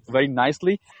very, very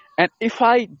nicely. And if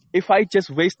I just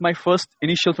waste my first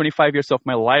initial 25 years of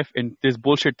my life in these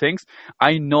bullshit things,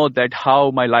 I know that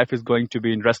how my life is going to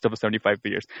be in rest of the 75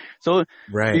 years. So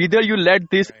Right. either you let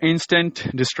this instant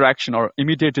distraction or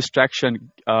immediate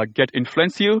distraction get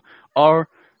influence you, or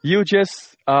you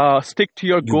just stick to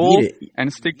your You beat goal it.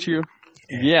 and stick to your,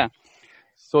 Yeah. yeah.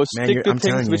 So Man, stick to I'm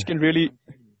things telling you. which can really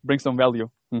bring some value.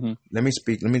 Let me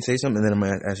speak. Let me say something, and then I'm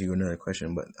gonna ask you another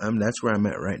question. But that's where I'm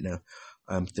at right now.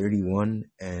 I'm 31,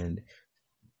 and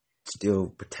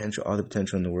still potential, all the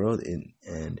potential in the world,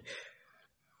 and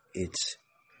it's.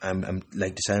 I'm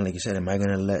like deciding, like you said, am I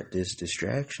gonna let this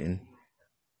distraction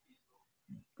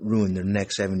ruin the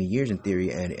next 70 years in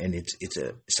theory? And it's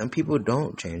a, some people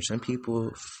don't change, some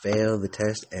people fail the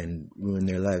test and ruin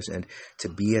their lives, and to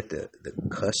be at the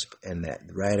cusp and that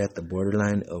right at the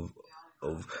borderline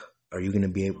of are you going to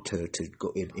be able to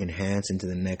go enhance into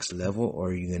the next level, or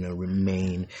are you going to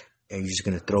remain and you're just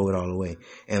going to throw it all away?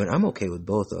 And I'm okay with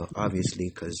both, obviously,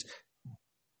 because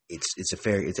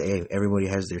everybody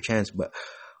has their chance, but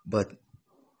but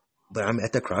I'm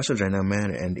at the crossroads right now,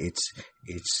 man, and it's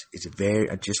very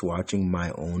just watching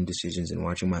my own decisions and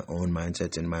watching my own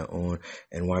mindsets and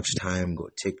watch time go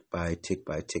tick by tick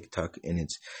tock, and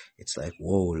it's like,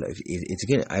 whoa, like it's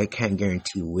again, I can't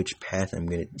guarantee which path I'm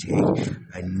gonna take.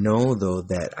 I know though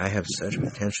that I have such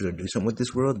potential to do something with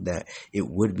this world that it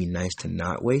would be nice to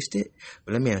not waste it.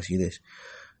 But let me ask you this: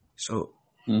 so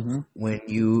when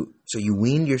you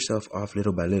weaned yourself off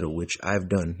little by little, which I've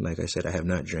done. Like I said, I have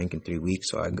not drank in 3 weeks,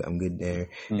 so I'm good there.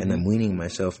 And I'm weaning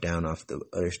myself down off the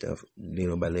other stuff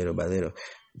little by little by little,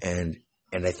 and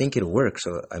I think it'll work.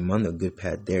 So I'm on the good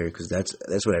path there, because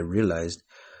that's what I realized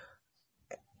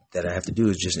that I have to do,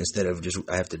 is just, instead of just,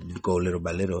 I have to go little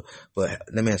by little. But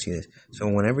let me ask you this: so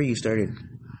whenever you started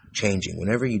changing,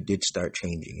 whenever you did start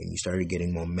changing and you started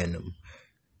getting momentum,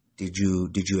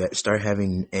 did you start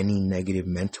having any negative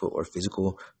mental or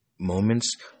physical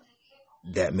moments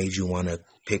that made you want to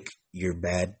pick your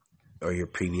bad or your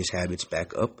previous habits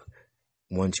back up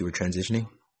once you were transitioning?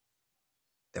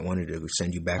 That wanted to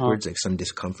send you Uh, backwards, like some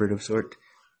discomfort of sort?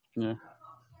 yeah.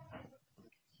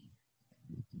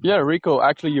 Yeah, Rico,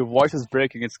 actually your voice is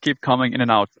breaking. It's keep coming in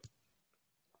and out.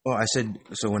 Oh, I said,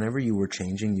 so whenever you were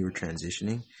changing, you were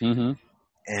transitioning, Mm-hmm.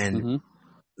 and Mm-hmm.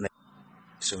 like,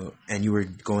 so, and you were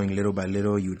going little by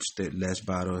little, you would less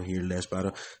bottle here, less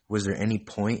bottle. Was there any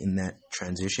point in that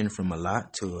transition from a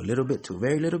lot to a little bit to a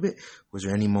very little bit? Was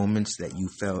there any moments that you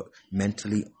felt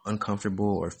mentally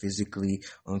uncomfortable or physically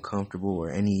uncomfortable or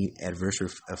any adverse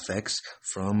effects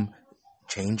from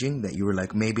changing that you were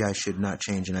like, maybe I should not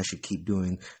change and I should keep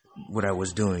doing what I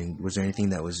was doing? Was there anything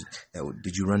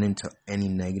did you run into any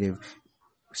negative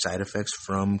side effects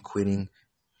from quitting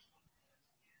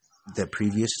the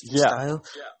previous Yeah. style?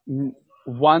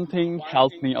 One thing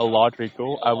helped me a lot,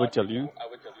 Rico, I would tell you.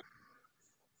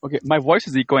 Okay, my voice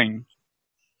is echoing.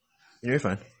 You're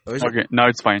fine. Oh, is it? Okay, now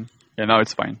it's fine. Yeah, now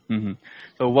it's fine.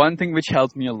 So one thing which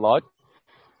helped me a lot,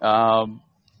 um,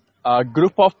 a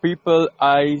group of people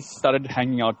I started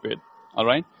hanging out with. All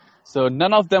right, so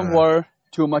none of them Uh, were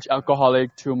too much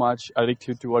alcoholic, too much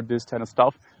addicted toward this kind of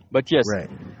stuff. But yes, right.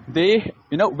 they,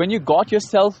 when you got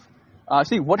yourself,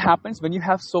 see what happens when you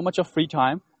have so much of free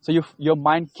time. So your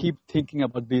mind keep thinking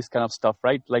about this kind of stuff,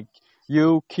 right? Like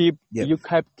you keep Yep.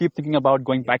 keep thinking about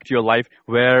going back to your life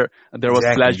where there was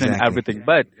Exactly. pleasure and Exactly. everything.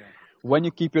 But when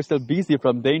you keep yourself busy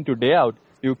from day in to day out,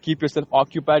 you keep yourself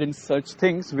occupied in such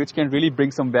things which can really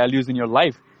bring some values in your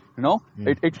life.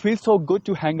 It feels so good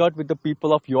to hang out with the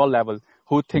people of your level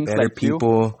who thinks Better like you,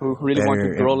 people, who really want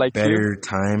to grow like you. better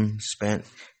time spent.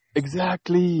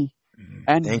 Exactly.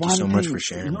 And Thank you one so much for thing,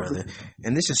 sharing, brother.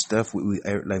 And this is stuff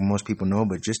like most people know,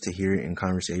 but just to hear it in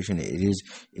conversation,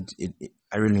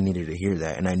 I really needed to hear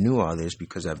that. And I knew all this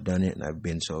because I've done it and I've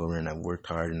been sober and I've worked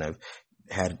hard and I've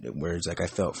had where it's like I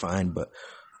felt fine, but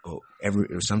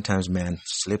sometimes man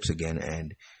slips again.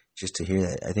 And just to hear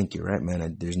that, I think you're right,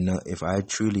 man. If I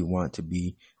truly want to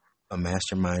be a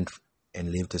mastermind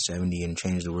and live to 70 and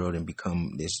change the world and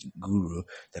become this guru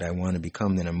that I want to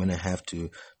become, then I'm going to have to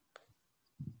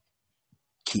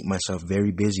keep myself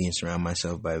very busy and surround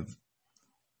myself by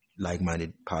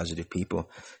like-minded, positive people.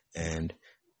 And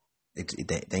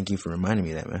thank you for reminding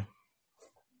me of that,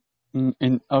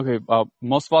 man. Okay,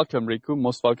 most welcome, Riku,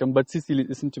 most welcome. But Cecily,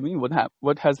 listen to me.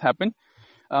 What has happened?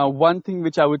 One thing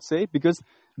which I would say, because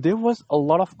there was a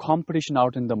lot of competition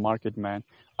out in the market, man.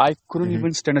 I couldn't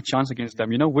even stand a chance against them.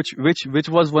 Which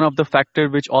was one of the factor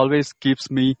which always keeps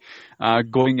me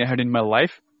going ahead in my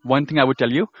life. One thing I would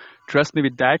tell you, trust me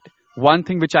with that. One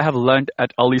thing which I have learned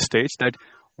at early stage, that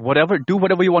do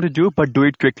whatever you want to do, but do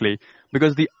it quickly,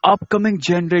 because the upcoming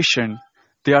generation,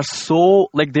 they are so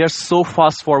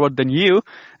fast forward than you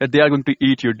that they are going to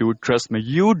eat you, dude. Trust me.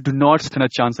 You do not stand a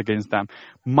chance against them.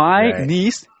 My Right.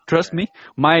 niece, trust me,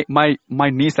 my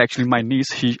niece, actually my niece,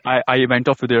 I went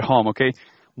off to their home, okay?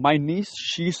 My niece,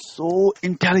 she's so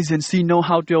intelligent. She knows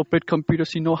how to operate computers.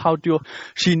 She knows how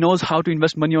to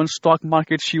invest money on stock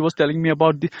market. She was telling me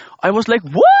about I was like,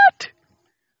 what?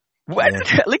 What?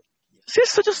 Yeah. Like, she's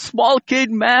such a small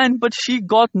kid, man, but she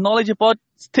got knowledge about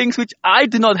things which I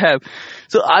do not have.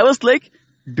 So I was like,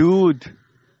 dude,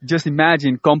 just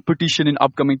imagine competition in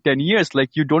upcoming 10 years. Like,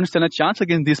 you don't stand a chance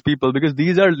against these people, because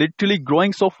these are literally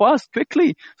growing so fast,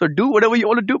 quickly. So do whatever you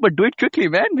want to do, but do it quickly,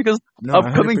 man, because No,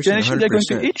 upcoming 100%, generation, they're going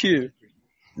to 100%. eat you.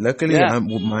 Luckily, Yeah.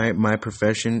 my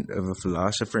profession of a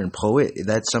philosopher and poet,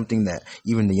 that's something that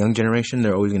even the young generation,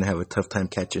 they're always going to have a tough time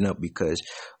catching up, because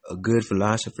a good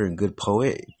philosopher and good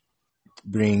poet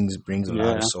brings a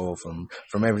lot Yeah. of soul from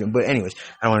everything. But anyways,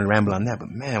 I don't want to ramble on that, but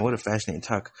man, what a fascinating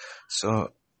talk. So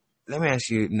let me ask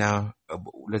you now,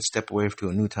 let's step away to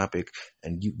a new topic.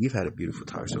 And we've had a beautiful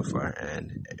talk so far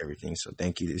and everything. So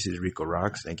thank you. This is Rico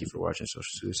Rocks. Thank you for watching Social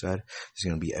Suicide. This is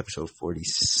going to be episode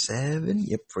 47.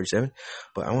 Yep, 47.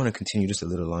 But I want to continue just a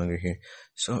little longer here.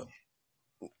 So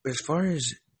as far as,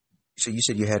 so you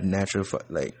said you had natural,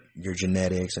 like your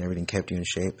genetics and everything kept you in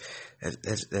shape.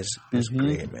 That's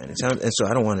great, man. And so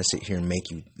I don't want to sit here and make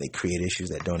you like create issues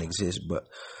that don't exist, but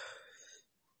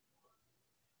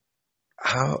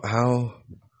how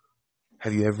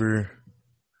have you ever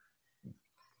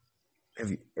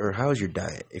or how is your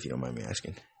diet, if you don't mind me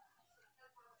asking?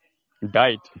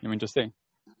 Diet, you mean to say?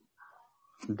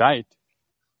 Diet.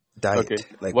 Diet, Okay.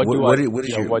 like What do what I? is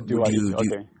Yeah, your what do I eat? do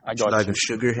you Okay, I got like you.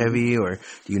 sugar heavy, or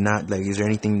do you not, like, is there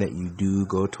anything that you do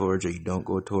go towards or you don't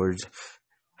go towards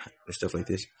or stuff like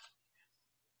this?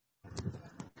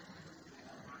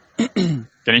 Can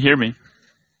you hear me?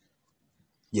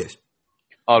 Yes.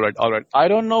 All right, all right. I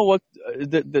don't know what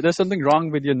there's something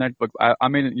wrong with your network. I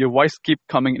mean, your voice keep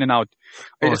coming in and out.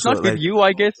 Oh, It's so not with like, you,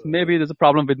 I guess. Maybe there's a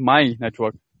problem with my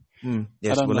network. I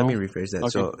yes. don't Well, let me know. rephrase that.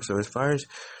 Okay. So as far as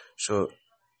so,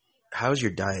 how's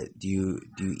your diet? Do you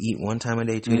eat one time a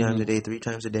day, two times Hmm. a day, three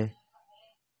times a day?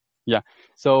 Yeah.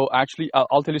 So actually,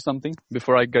 I'll tell you something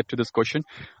before I get to this question.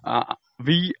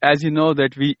 We, as you know,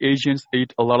 that we Asians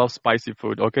eat a lot of spicy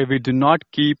food. Okay, we do not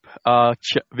keep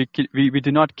we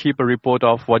do not keep a report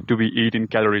of what do we eat in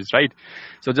calories, right?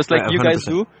 So just like Right, you hundred guys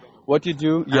percent. do, what you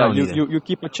do, I yeah, don't either. you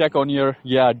keep a check on your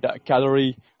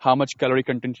calorie, how much calorie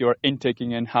content you are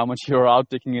intaking and how much you are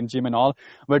outtaking in gym and all.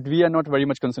 But we are not very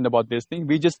much concerned about this thing.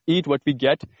 We just eat what we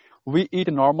get. We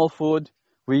eat normal food.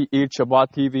 We eat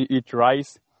chapati. We eat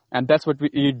rice and that's what we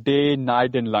eat day,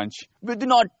 night, and lunch. We do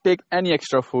not take any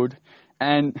extra food,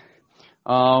 and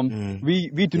Mm. we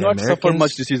do Yeah, not suffer Americans.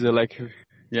 much disease. Like,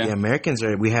 yeah. Yeah, Americans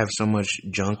are. We have so much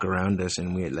junk around us,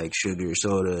 and we like sugar,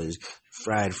 sodas,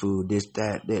 fried food, this,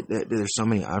 that. There's so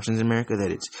many options in America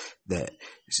that it's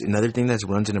another thing that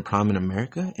runs into a problem in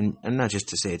America. And not just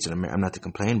to say it's in America. I'm not to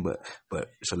complain, but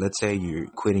so let's say you're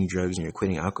quitting drugs and you're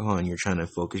quitting alcohol and you're trying to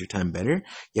focus your time better.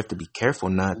 You have to be careful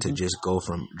not to Mhm. just go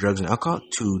from drugs and alcohol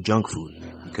to junk food,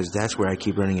 because that's where I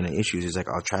keep running into issues. It's like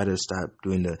I'll try to stop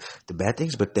doing the bad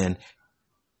things, but then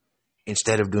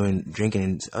instead of doing drinking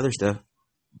and other stuff,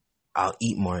 I'll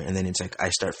eat more, and then it's like I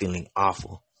start feeling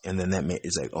awful, and then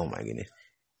it's like, oh my goodness.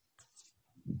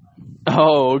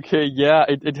 Oh, okay. Yeah,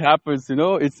 it happens. You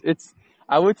know, it's.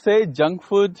 I would say junk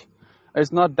food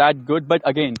is not that good, but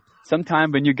again,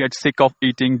 sometime when you get sick of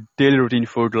eating daily routine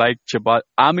food like chapati,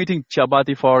 I'm eating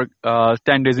chapati for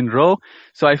 10 days in a row,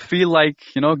 so I feel like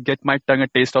get my tongue a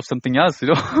taste of something else.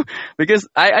 Because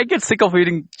I get sick of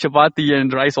eating chapati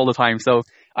and rice all the time, so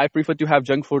I prefer to have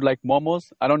junk food like momos.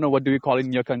 I don't know what do you call it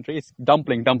in your country. It's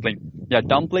dumpling. Yeah,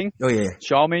 dumpling, Oh yeah,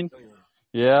 chow mein.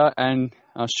 Yeah, and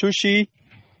sushi.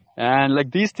 And like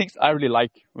these things I really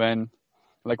like when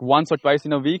like once or twice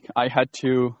in a week I had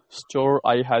to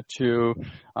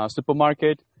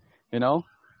supermarket,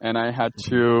 and I had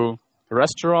to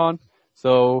restaurant.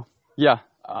 So yeah,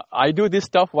 I do this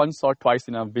stuff once or twice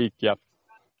in a week. Yeah.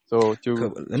 So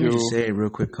Let me just say real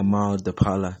quick, Kamal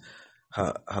Dapala,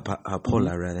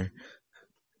 Hapola rather.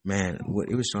 Man,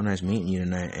 it was so nice meeting you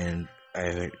tonight, and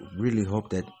I really hope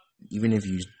that even if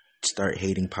you start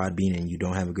hating Podbean and you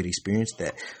don't have a good experience,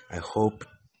 that I hope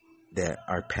that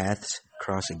our paths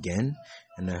cross again,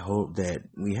 and I hope that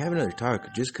we have another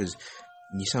talk, just because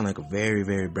you sound like a very,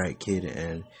 very bright kid,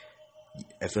 and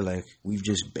I feel like we've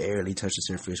just barely touched the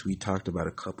surface. We talked about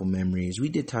a couple memories. We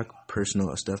did talk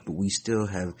personal stuff, but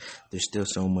there's still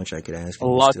so much I could ask, a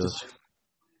and lot.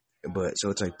 but so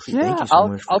it's like, please, thank Yeah, you so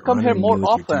much I'll for come here honoring me more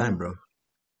with your time, often. bro.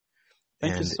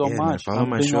 Thank you And so yeah, man, much. follow I'm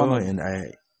my being show honored.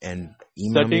 and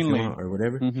email me if you Certainly. want or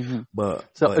whatever. Mhm. But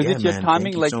So but is yeah, it your man,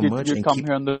 timing? thank you Like so you much, you and come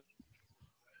here on the.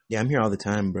 I'm here all the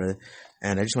time, brother.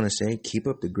 And I just want to say, keep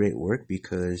up the great work,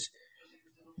 because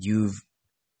you've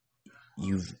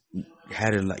you've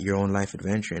had your own life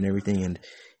adventure and everything, and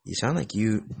you sound like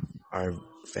you are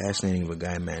fascinating of a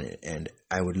guy, man. And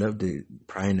I would love to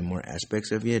pry into more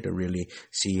aspects of you to really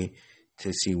see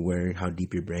how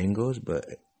deep your brain goes. But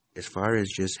as far as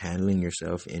just handling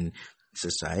yourself in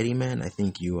society, man, I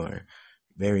think you are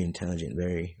very intelligent,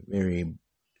 very, very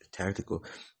tactical.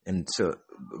 And so,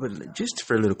 but just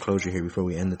for a little closure here before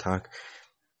we end the talk.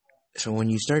 So when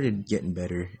you started getting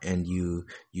better and you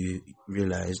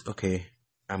realized, okay,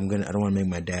 I don't want to make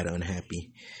my dad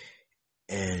unhappy.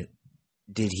 And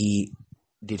did he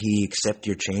accept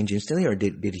your change instantly, or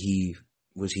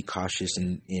was he cautious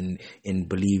in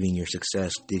believing your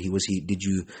success? Did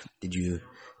you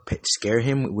scare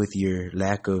him with your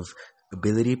lack of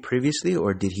ability previously,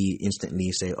 or did he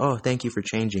instantly say, "Oh, thank you for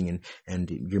changing, and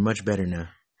you're much better now"?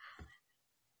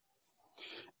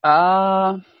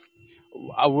 Uh,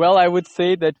 well, I would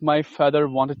say that my father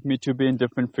wanted me to be in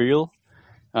different field.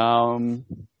 Um,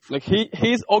 like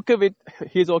he's okay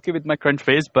with my current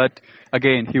phase, but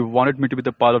again, he wanted me to be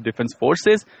the part of defense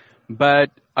forces. But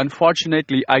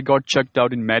unfortunately, I got checked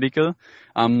out in medical.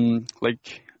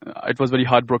 It was very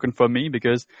heartbroken for me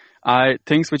because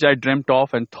things which I dreamt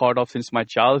of and thought of since my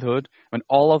childhood, when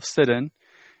all of a sudden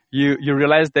you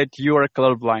realize that you are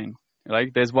colorblind.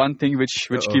 Right? There's one thing which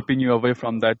Uh-oh. keeping you away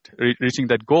from that reaching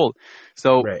that goal.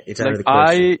 So Right, it's out like of the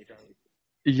question.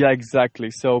 yeah, exactly.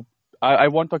 So I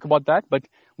won't talk about that, but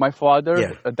my father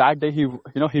Yeah. that day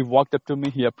he walked up to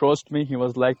me, he approached me, he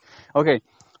was like, okay,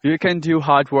 you can do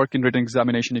hard work in written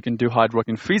examination, you can do hard work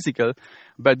in physical,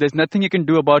 but there's nothing you can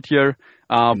do about your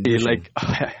Condition. like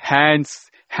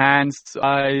hands hands,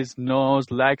 eyes, nose,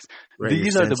 legs. Right, your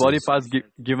These are the body senses. parts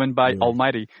given by Yeah.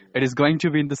 Almighty. It is going to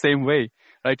be in the same way,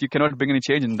 right? You cannot bring any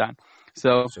change in that.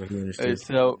 So, So he understood.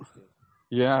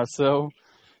 yeah. So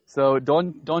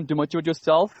don't demotivate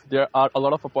yourself. There are a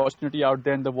lot of opportunity out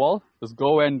there in the world. Just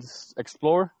go and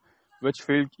explore which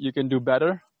field you can do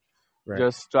better. Right.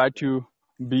 Just try to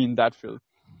be in that field.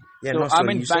 Yeah. So No. So I'm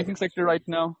in you said banking sector right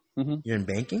now. you're in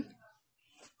banking.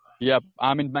 Yep,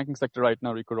 I'm in banking sector right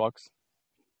now, Rico Rocks.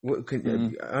 What could,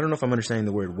 I don't know if I'm understanding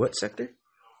the word. What sector?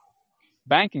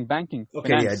 Banking, Okay,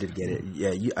 finance. yeah, I did get it.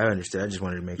 Yeah, I understood. I just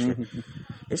wanted to make sure.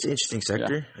 It's an interesting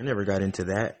sector. I never got into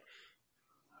that.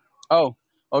 Oh,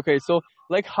 okay. So,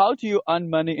 like, how do you earn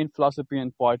money in philosophy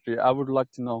and poetry? I would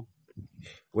like to know.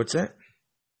 What's that?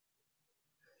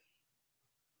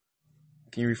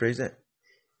 Can you rephrase that?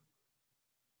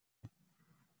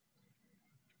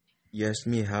 You asked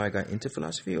me how I got into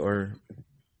philosophy, or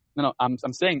No, I'm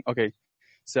saying, okay.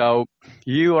 So,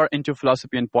 you are into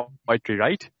philosophy and poetry,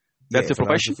 right? That's your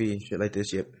profession? philosophy, shit like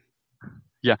this. Yep.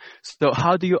 Yeah. So,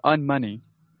 how do you earn money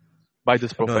by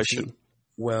this No, profession? see,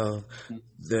 well,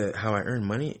 how I earn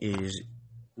money is,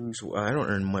 so I don't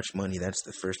earn much money. That's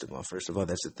the first of all. First of all,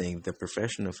 that's the thing. The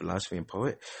profession of philosophy and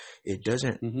poet, it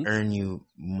doesn't earn you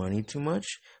money too much.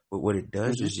 But what it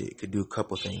does is it could do a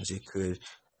couple things. It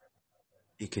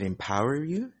could empower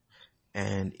you,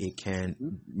 and it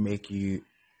can make you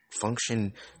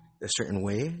function a certain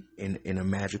way in a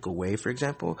magical way, for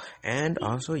example. And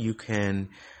also you can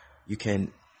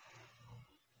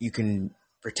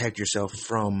protect yourself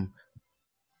from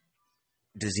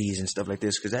disease and stuff like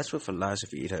this, because that's what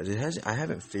philosophy has. I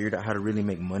haven't figured out how to really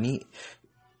make money,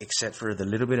 except for the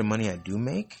little bit of money I do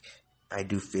make. I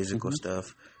do physical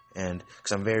stuff, and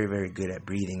because I'm very, very good at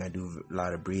breathing. I do a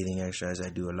lot of breathing exercise. I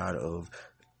do a lot of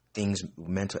things,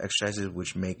 mental exercises,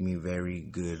 which make me very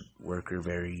good worker,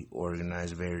 very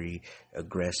organized, very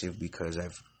aggressive, because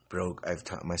I've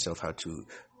taught myself how to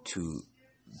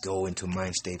go into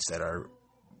mind states that are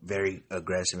very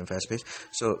aggressive and fast paced.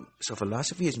 So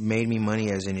philosophy has made me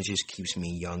money, as in it just keeps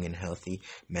me young and healthy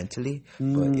mentally.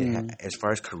 But as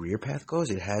far as career path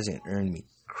goes, it hasn't earned me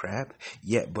crap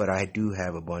yet. But I do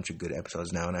have a bunch of good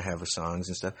episodes now, and I have songs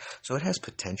and stuff. So it has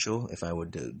potential if I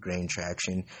would gain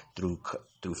traction through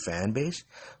fan base.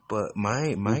 But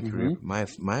my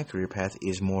career path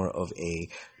is more of a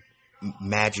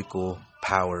magical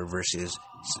power versus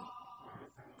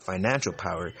financial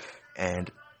power.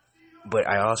 But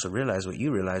I also realize what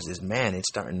you realize is, man,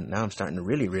 I'm starting to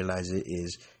really realize it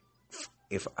is,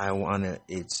 if I want to,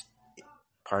 it's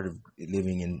part of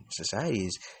living in society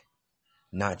is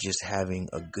not just having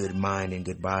a good mind and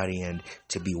good body, and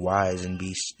to be wise and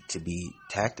to be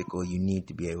tactical, you need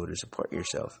to be able to support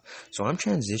yourself. So I'm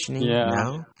transitioning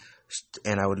now,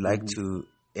 and I would like to,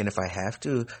 and if I have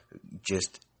to,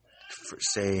 just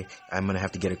say I'm going to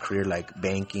have to get a career like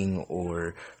banking,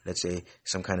 or let's say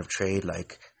some kind of trade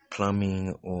like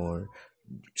plumbing, or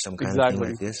some kind of thing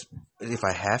like this. If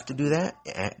I have to do that,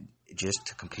 just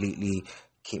to completely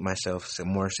keep myself some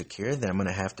more secure, then I'm going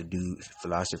to have to do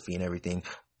philosophy and everything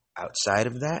outside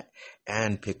of that,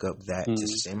 and pick up that to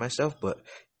sustain myself. But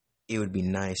it would be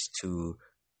nice to,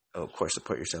 of course,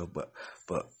 support yourself. But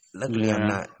luckily, I'm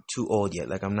not too old yet.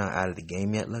 Like, I'm not out of the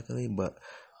game yet, luckily. But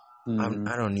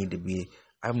I don't need to be.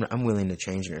 I'm willing to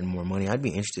change and earn more money. I'd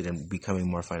be interested in becoming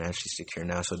more financially secure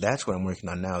now. So that's what I'm working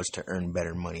on now, is to earn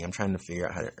better money. I'm trying to figure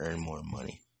out how to earn more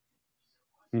money.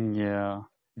 Yeah,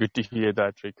 good to hear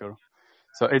that, Rico.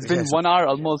 So it's been 1 hour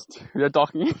almost. We are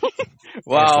talking.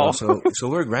 Wow. Yeah, so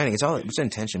we're grinding. It's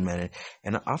intention, man,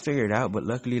 and I'll figure it out. But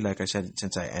luckily, like I said,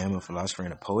 since I am a philosopher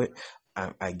and a poet,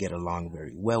 I get along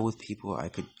very well with people. I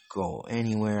could go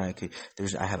anywhere.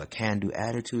 I have a can-do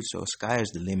attitude. So sky is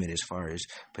the limit as far as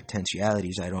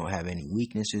potentialities. I don't have any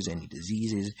weaknesses, any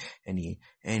diseases,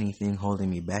 anything holding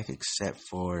me back, except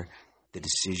for the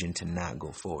decision to not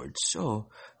go forward. So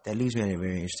that leaves me in a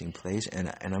very interesting place.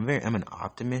 And I'm an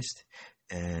optimist,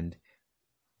 and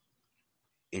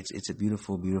it's a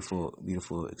beautiful, beautiful,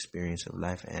 beautiful experience of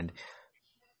life. And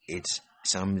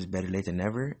some is better late than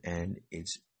never. And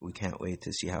we can't wait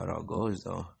to see how it all goes,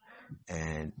 though.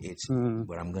 And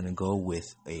but I'm gonna go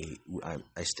with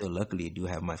I still luckily do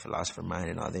have my philosopher mind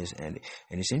and all this, and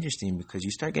it's interesting because you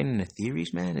start getting into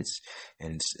theories, man. It's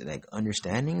like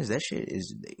understandings. That shit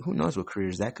is, who knows what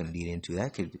careers that can lead into.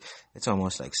 It's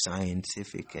almost like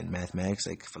scientific and mathematics.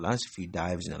 Like philosophy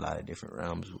dives in a lot of different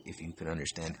realms if you can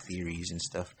understand theories and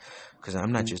stuff. Because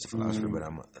I'm not just a philosopher, but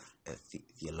I'm a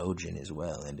theologian as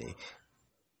well, and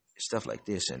stuff like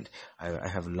this, and I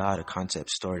have a lot of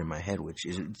concepts stored in my head, which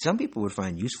is some people would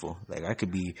find useful. Like I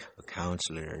could be a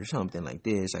counselor or something like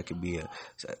this. I could be an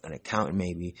accountant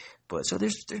maybe. But so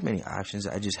there's many options.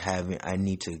 I just haven't. I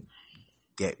need to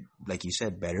get, like you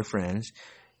said, better friends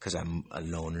because I'm a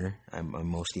loner. I'm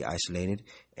mostly isolated,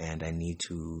 and I need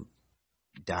to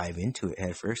dive into it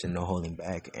head first and no holding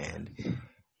back. And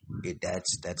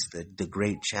that's the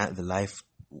great the life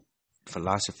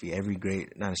philosophy.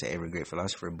 Not to say every great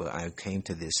philosopher, but I came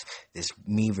to this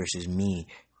me versus me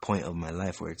point of my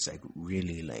life where it's like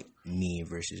really like me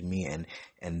versus me,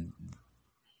 and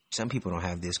some people don't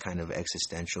have this kind of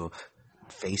existential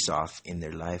face off in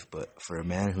their life, but for a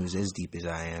man who's as deep as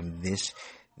I am, this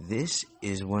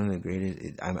is one of the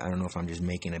greatest. I don't know if I'm just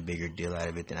making a bigger deal out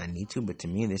of it than I need to, but to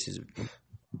me this is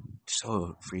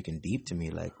so freaking deep to me.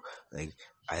 Like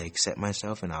I accept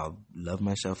myself and I'll love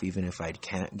myself even if I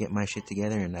can't get my shit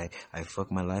together and I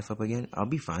fuck my life up again. I'll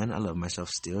be fine. I love myself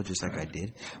still just like I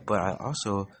did. But I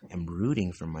also am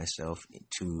rooting for myself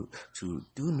to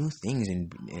do new things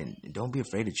and don't be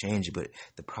afraid to change. But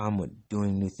the problem with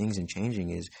doing new things and changing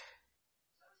is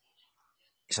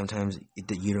sometimes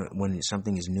you don't, when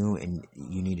something is new and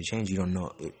you need to change, you don't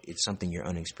know it's something you're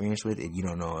unexperienced with. You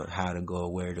don't know how to go,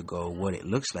 where to go, what it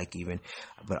looks like even.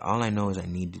 But all I know is I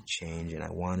need to change and I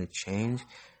want to change,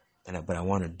 but I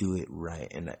want to do it right.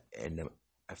 And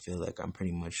I feel like I'm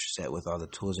pretty much set with all the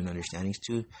tools and understandings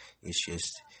too. It's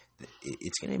just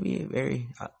it's gonna be very.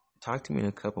 Talk to me in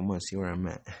a couple months, see where I'm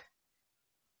at.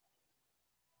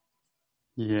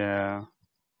 Yeah.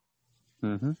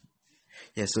 Mm-hmm.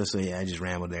 Yeah, so yeah, I just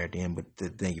rambled there at the end, but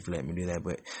thank you for letting me do that.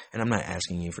 And I'm not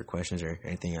asking you for questions or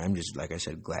anything. I'm just, like I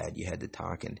said, glad you had to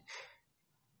talk. And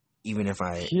even if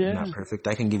I'm not perfect,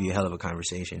 I can give you a hell of a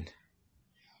conversation.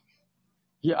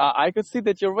 Yeah, I could see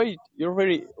that you're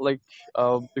very like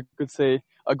you could say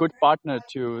a good partner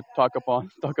to talk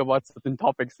about certain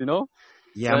topics.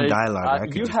 Yeah, I'm dialogue. I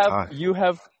could just talk. You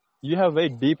have very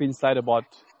deep insight about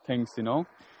things.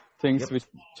 Things Yep. which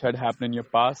had happened in your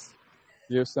past.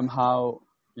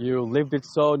 You lived it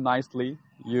so nicely.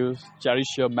 You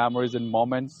cherish your memories and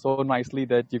moments so nicely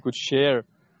that you could share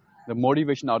the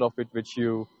motivation out of it, which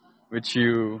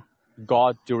you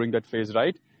got during that phase,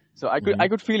 right? So I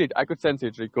could feel it. I could sense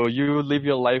it, Rico. You live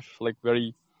your life like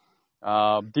very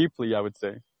deeply, I would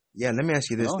say. Yeah, let me ask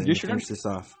you this then You to finish this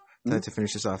off. To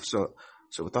finish this off. So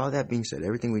with all that being said,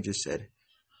 everything we just said.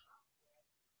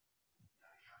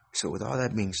 So with all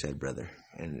that being said, brother,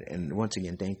 and once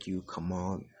again, thank you,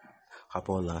 Kamal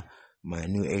Hapola, my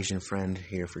new Asian friend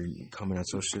here, for coming on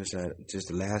Social Suicide. Just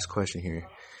the last question here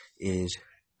is,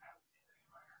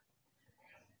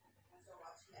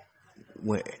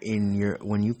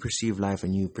 when you perceive life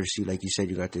and you perceive, like you said,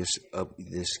 you got this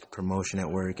promotion at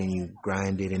work and you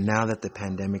grinded, and now that the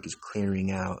pandemic is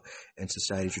clearing out and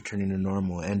society's returning to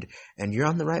normal, and you're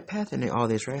on the right path in all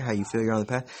this, right? How you feel you're on the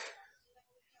path.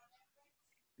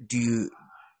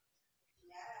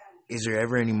 Is there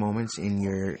ever any moments in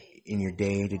your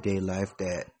day-to-day life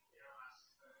that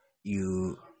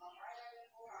you,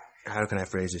 how can I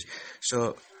phrase this?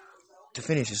 So to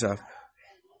finish this off,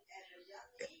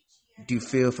 do you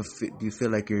feel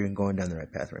like you're going down the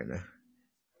right path right now?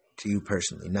 To you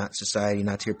personally, not society,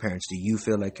 not to your parents. Do you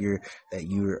feel like you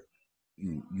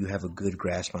have a good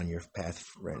grasp on your path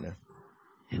right now?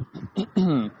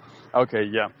 Okay,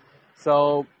 yeah.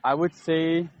 So I would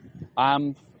say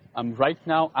I'm right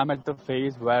now. I'm at the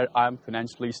phase where I'm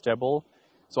financially stable,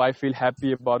 so I feel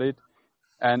happy about it,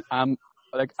 and I'm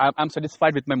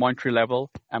satisfied with my monetary level.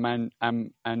 And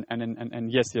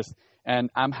yes,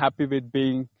 and I'm happy with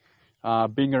being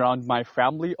around my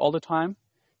family all the time.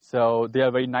 So they are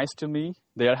very nice to me.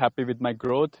 They are happy with my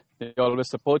growth. They always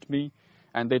support me,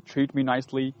 and they treat me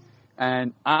nicely.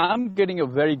 And I'm getting a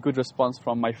very good response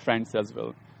from my friends as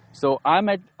well. So I'm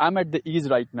at the ease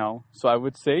right now. So I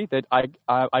would say that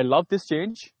I love this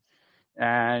change,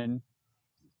 and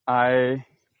I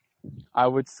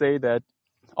would say that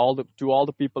to all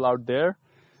the people out there,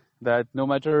 that no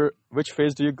matter which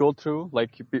phase do you go through,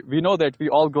 like we know that we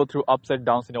all go through ups and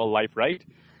downs in our life, right?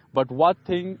 But one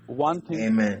thing.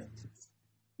 Amen.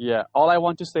 Yeah. All I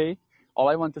want to say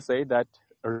that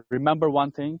remember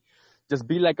one thing, just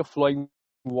be like a flowing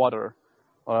water,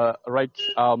 right?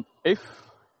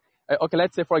 Okay,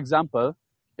 let's say, for example,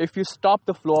 if you stop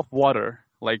the flow of water,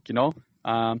 like,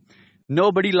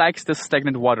 nobody likes the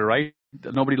stagnant water, right?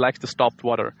 Nobody likes the stopped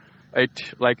water. It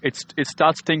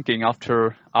starts thinking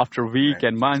after a week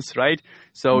and months, right?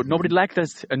 So nobody likes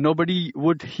this, and nobody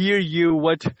would hear you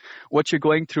what you're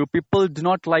going through. People do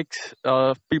not like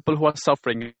people who are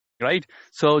suffering. right?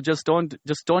 So just don't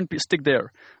stick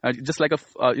there. Just like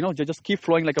just keep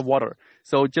flowing like a water.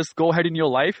 So just go ahead in your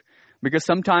life, because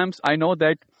sometimes I know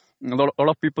that a lot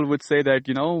of people would say that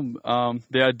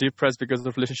they are depressed because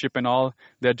of relationship and all.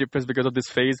 They're depressed because of this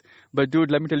phase. But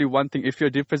dude, let me tell you one thing: if you're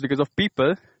depressed because of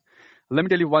people, let me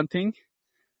tell you one thing,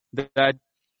 that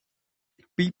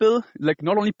people, like,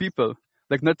 not only people,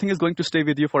 like, nothing is going to stay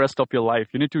with you for the rest of your life.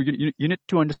 You need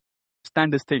to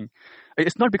understand this thing.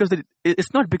 It's not because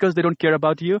they don't care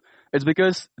about you. It's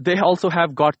because they also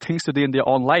have got things to do in their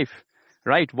own life,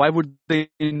 right? Why would they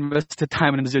invest the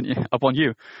time and energy upon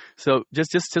you? So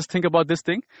just think about this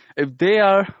thing. If they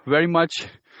are very much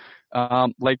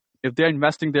if they're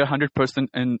investing their 100%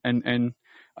 in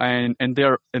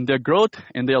their growth,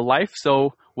 in their life,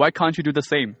 so why can't you do the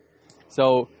same?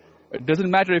 So it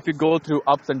doesn't matter if you go through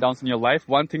ups and downs in your life.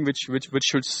 One thing which you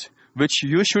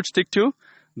should stick to,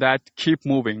 that keep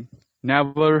moving.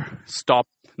 Never stop.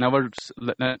 Never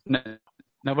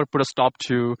put a stop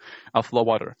to a flow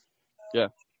water. Yeah.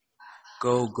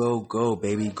 Go, go, go,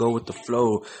 baby. Go with the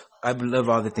flow. I love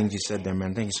all the things you said there,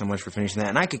 man. Thank you so much for finishing that.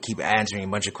 And I could keep answering a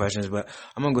bunch of questions, but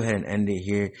I'm going to go ahead and end it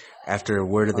here after a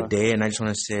word of the day. And I just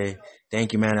want to say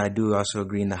thank you, man. I do also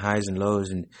agree in the highs and lows.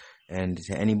 And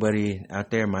to anybody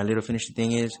out there, my little finishing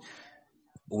thing is,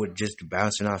 with just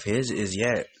bouncing off his, is,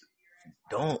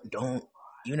 don't,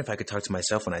 even if I could talk to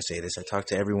myself when I say this, I talk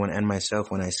to everyone and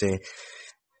myself when I say,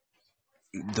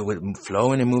 with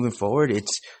flowing and moving forward,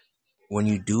 it's when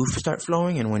you do start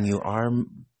flowing and when you are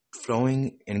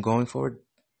flowing and going forward,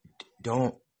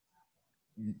 don't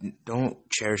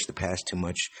cherish the past too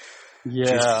much.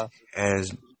 Yeah.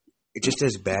 Just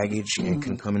as baggage, and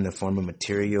can come in the form of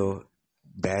material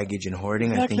baggage and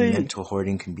hoarding. Exactly. I think mental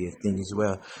hoarding can be a thing as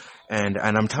well. And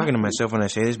I'm talking to myself when I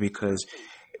say this, because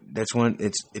that's one.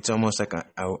 It's almost like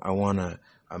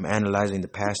I'm analyzing the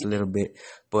past a little bit,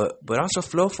 but also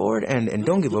flow forward and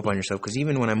don't give up on yourself, because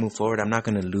even when I move forward, I'm not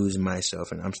going to lose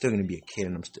myself, and I'm still going to be a kid,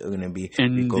 and I'm still going to be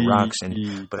Rico Rocks,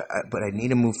 but I need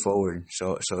to move forward.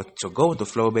 So go with the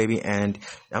flow, baby. And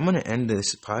I'm going to end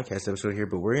this podcast episode here,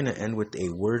 but we're going to end with a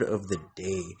word of the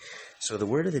day. So the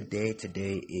word of the day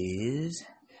today is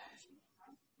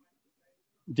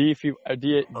DEFY.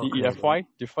 DEFY.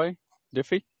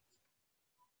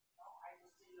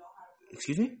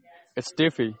 Excuse me? It's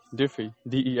DEFY. DEFY.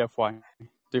 DEFY.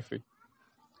 DEFY.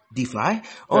 DeFi?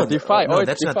 Oh, DeFi. No, It's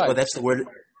that's not. DeFi. Oh, that's the word.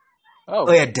 Oh.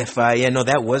 Oh yeah, DeFi. Yeah, no,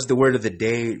 that was the word of the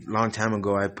day long time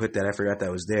ago. I put that. I forgot that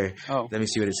was there. Oh. Let me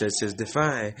see what it says. It says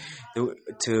DeFi,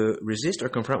 to resist or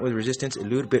confront with resistance,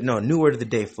 elude. But no, new word of the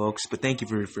day, folks. But thank you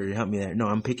for helping me there. No,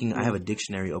 I'm picking. I have a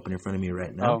dictionary open in front of me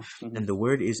right now, and the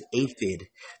word is aphid.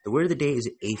 The word of the day is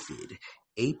aphid.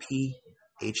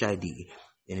 APHID,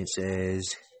 and it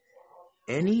says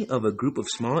any of a group of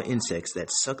small insects that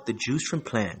suck the juice from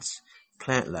plants.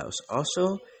 Plant louse.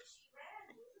 Also,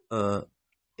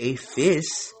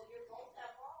 aphis.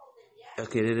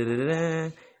 Okay,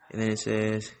 and then it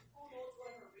says,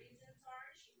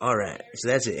 all right, so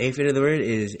that's it. Aphid of the word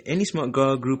is any small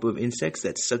group of insects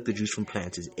that suck the juice from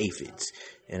plants is aphids.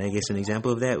 And I guess an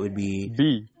example of that would be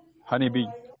bee, honeybee.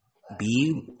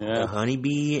 Bee, Yeah. a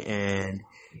honeybee, and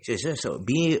so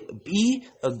bee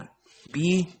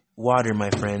water, my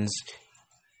friends,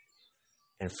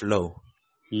 and flow.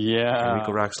 Yeah. And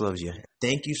Rico Rocks loves you.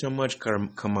 Thank you so much,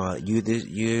 Kamal.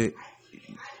 You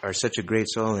are such a great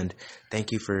soul, and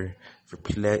thank you for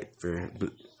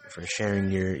sharing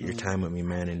your time with me,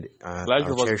 man. And Pleasure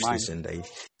I'll was cherish mine. this. And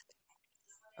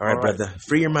all right, brother,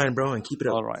 free your mind, bro, and keep it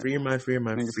up. All right. Free your mind,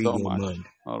 Thank you free so your much. mind.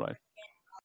 All right.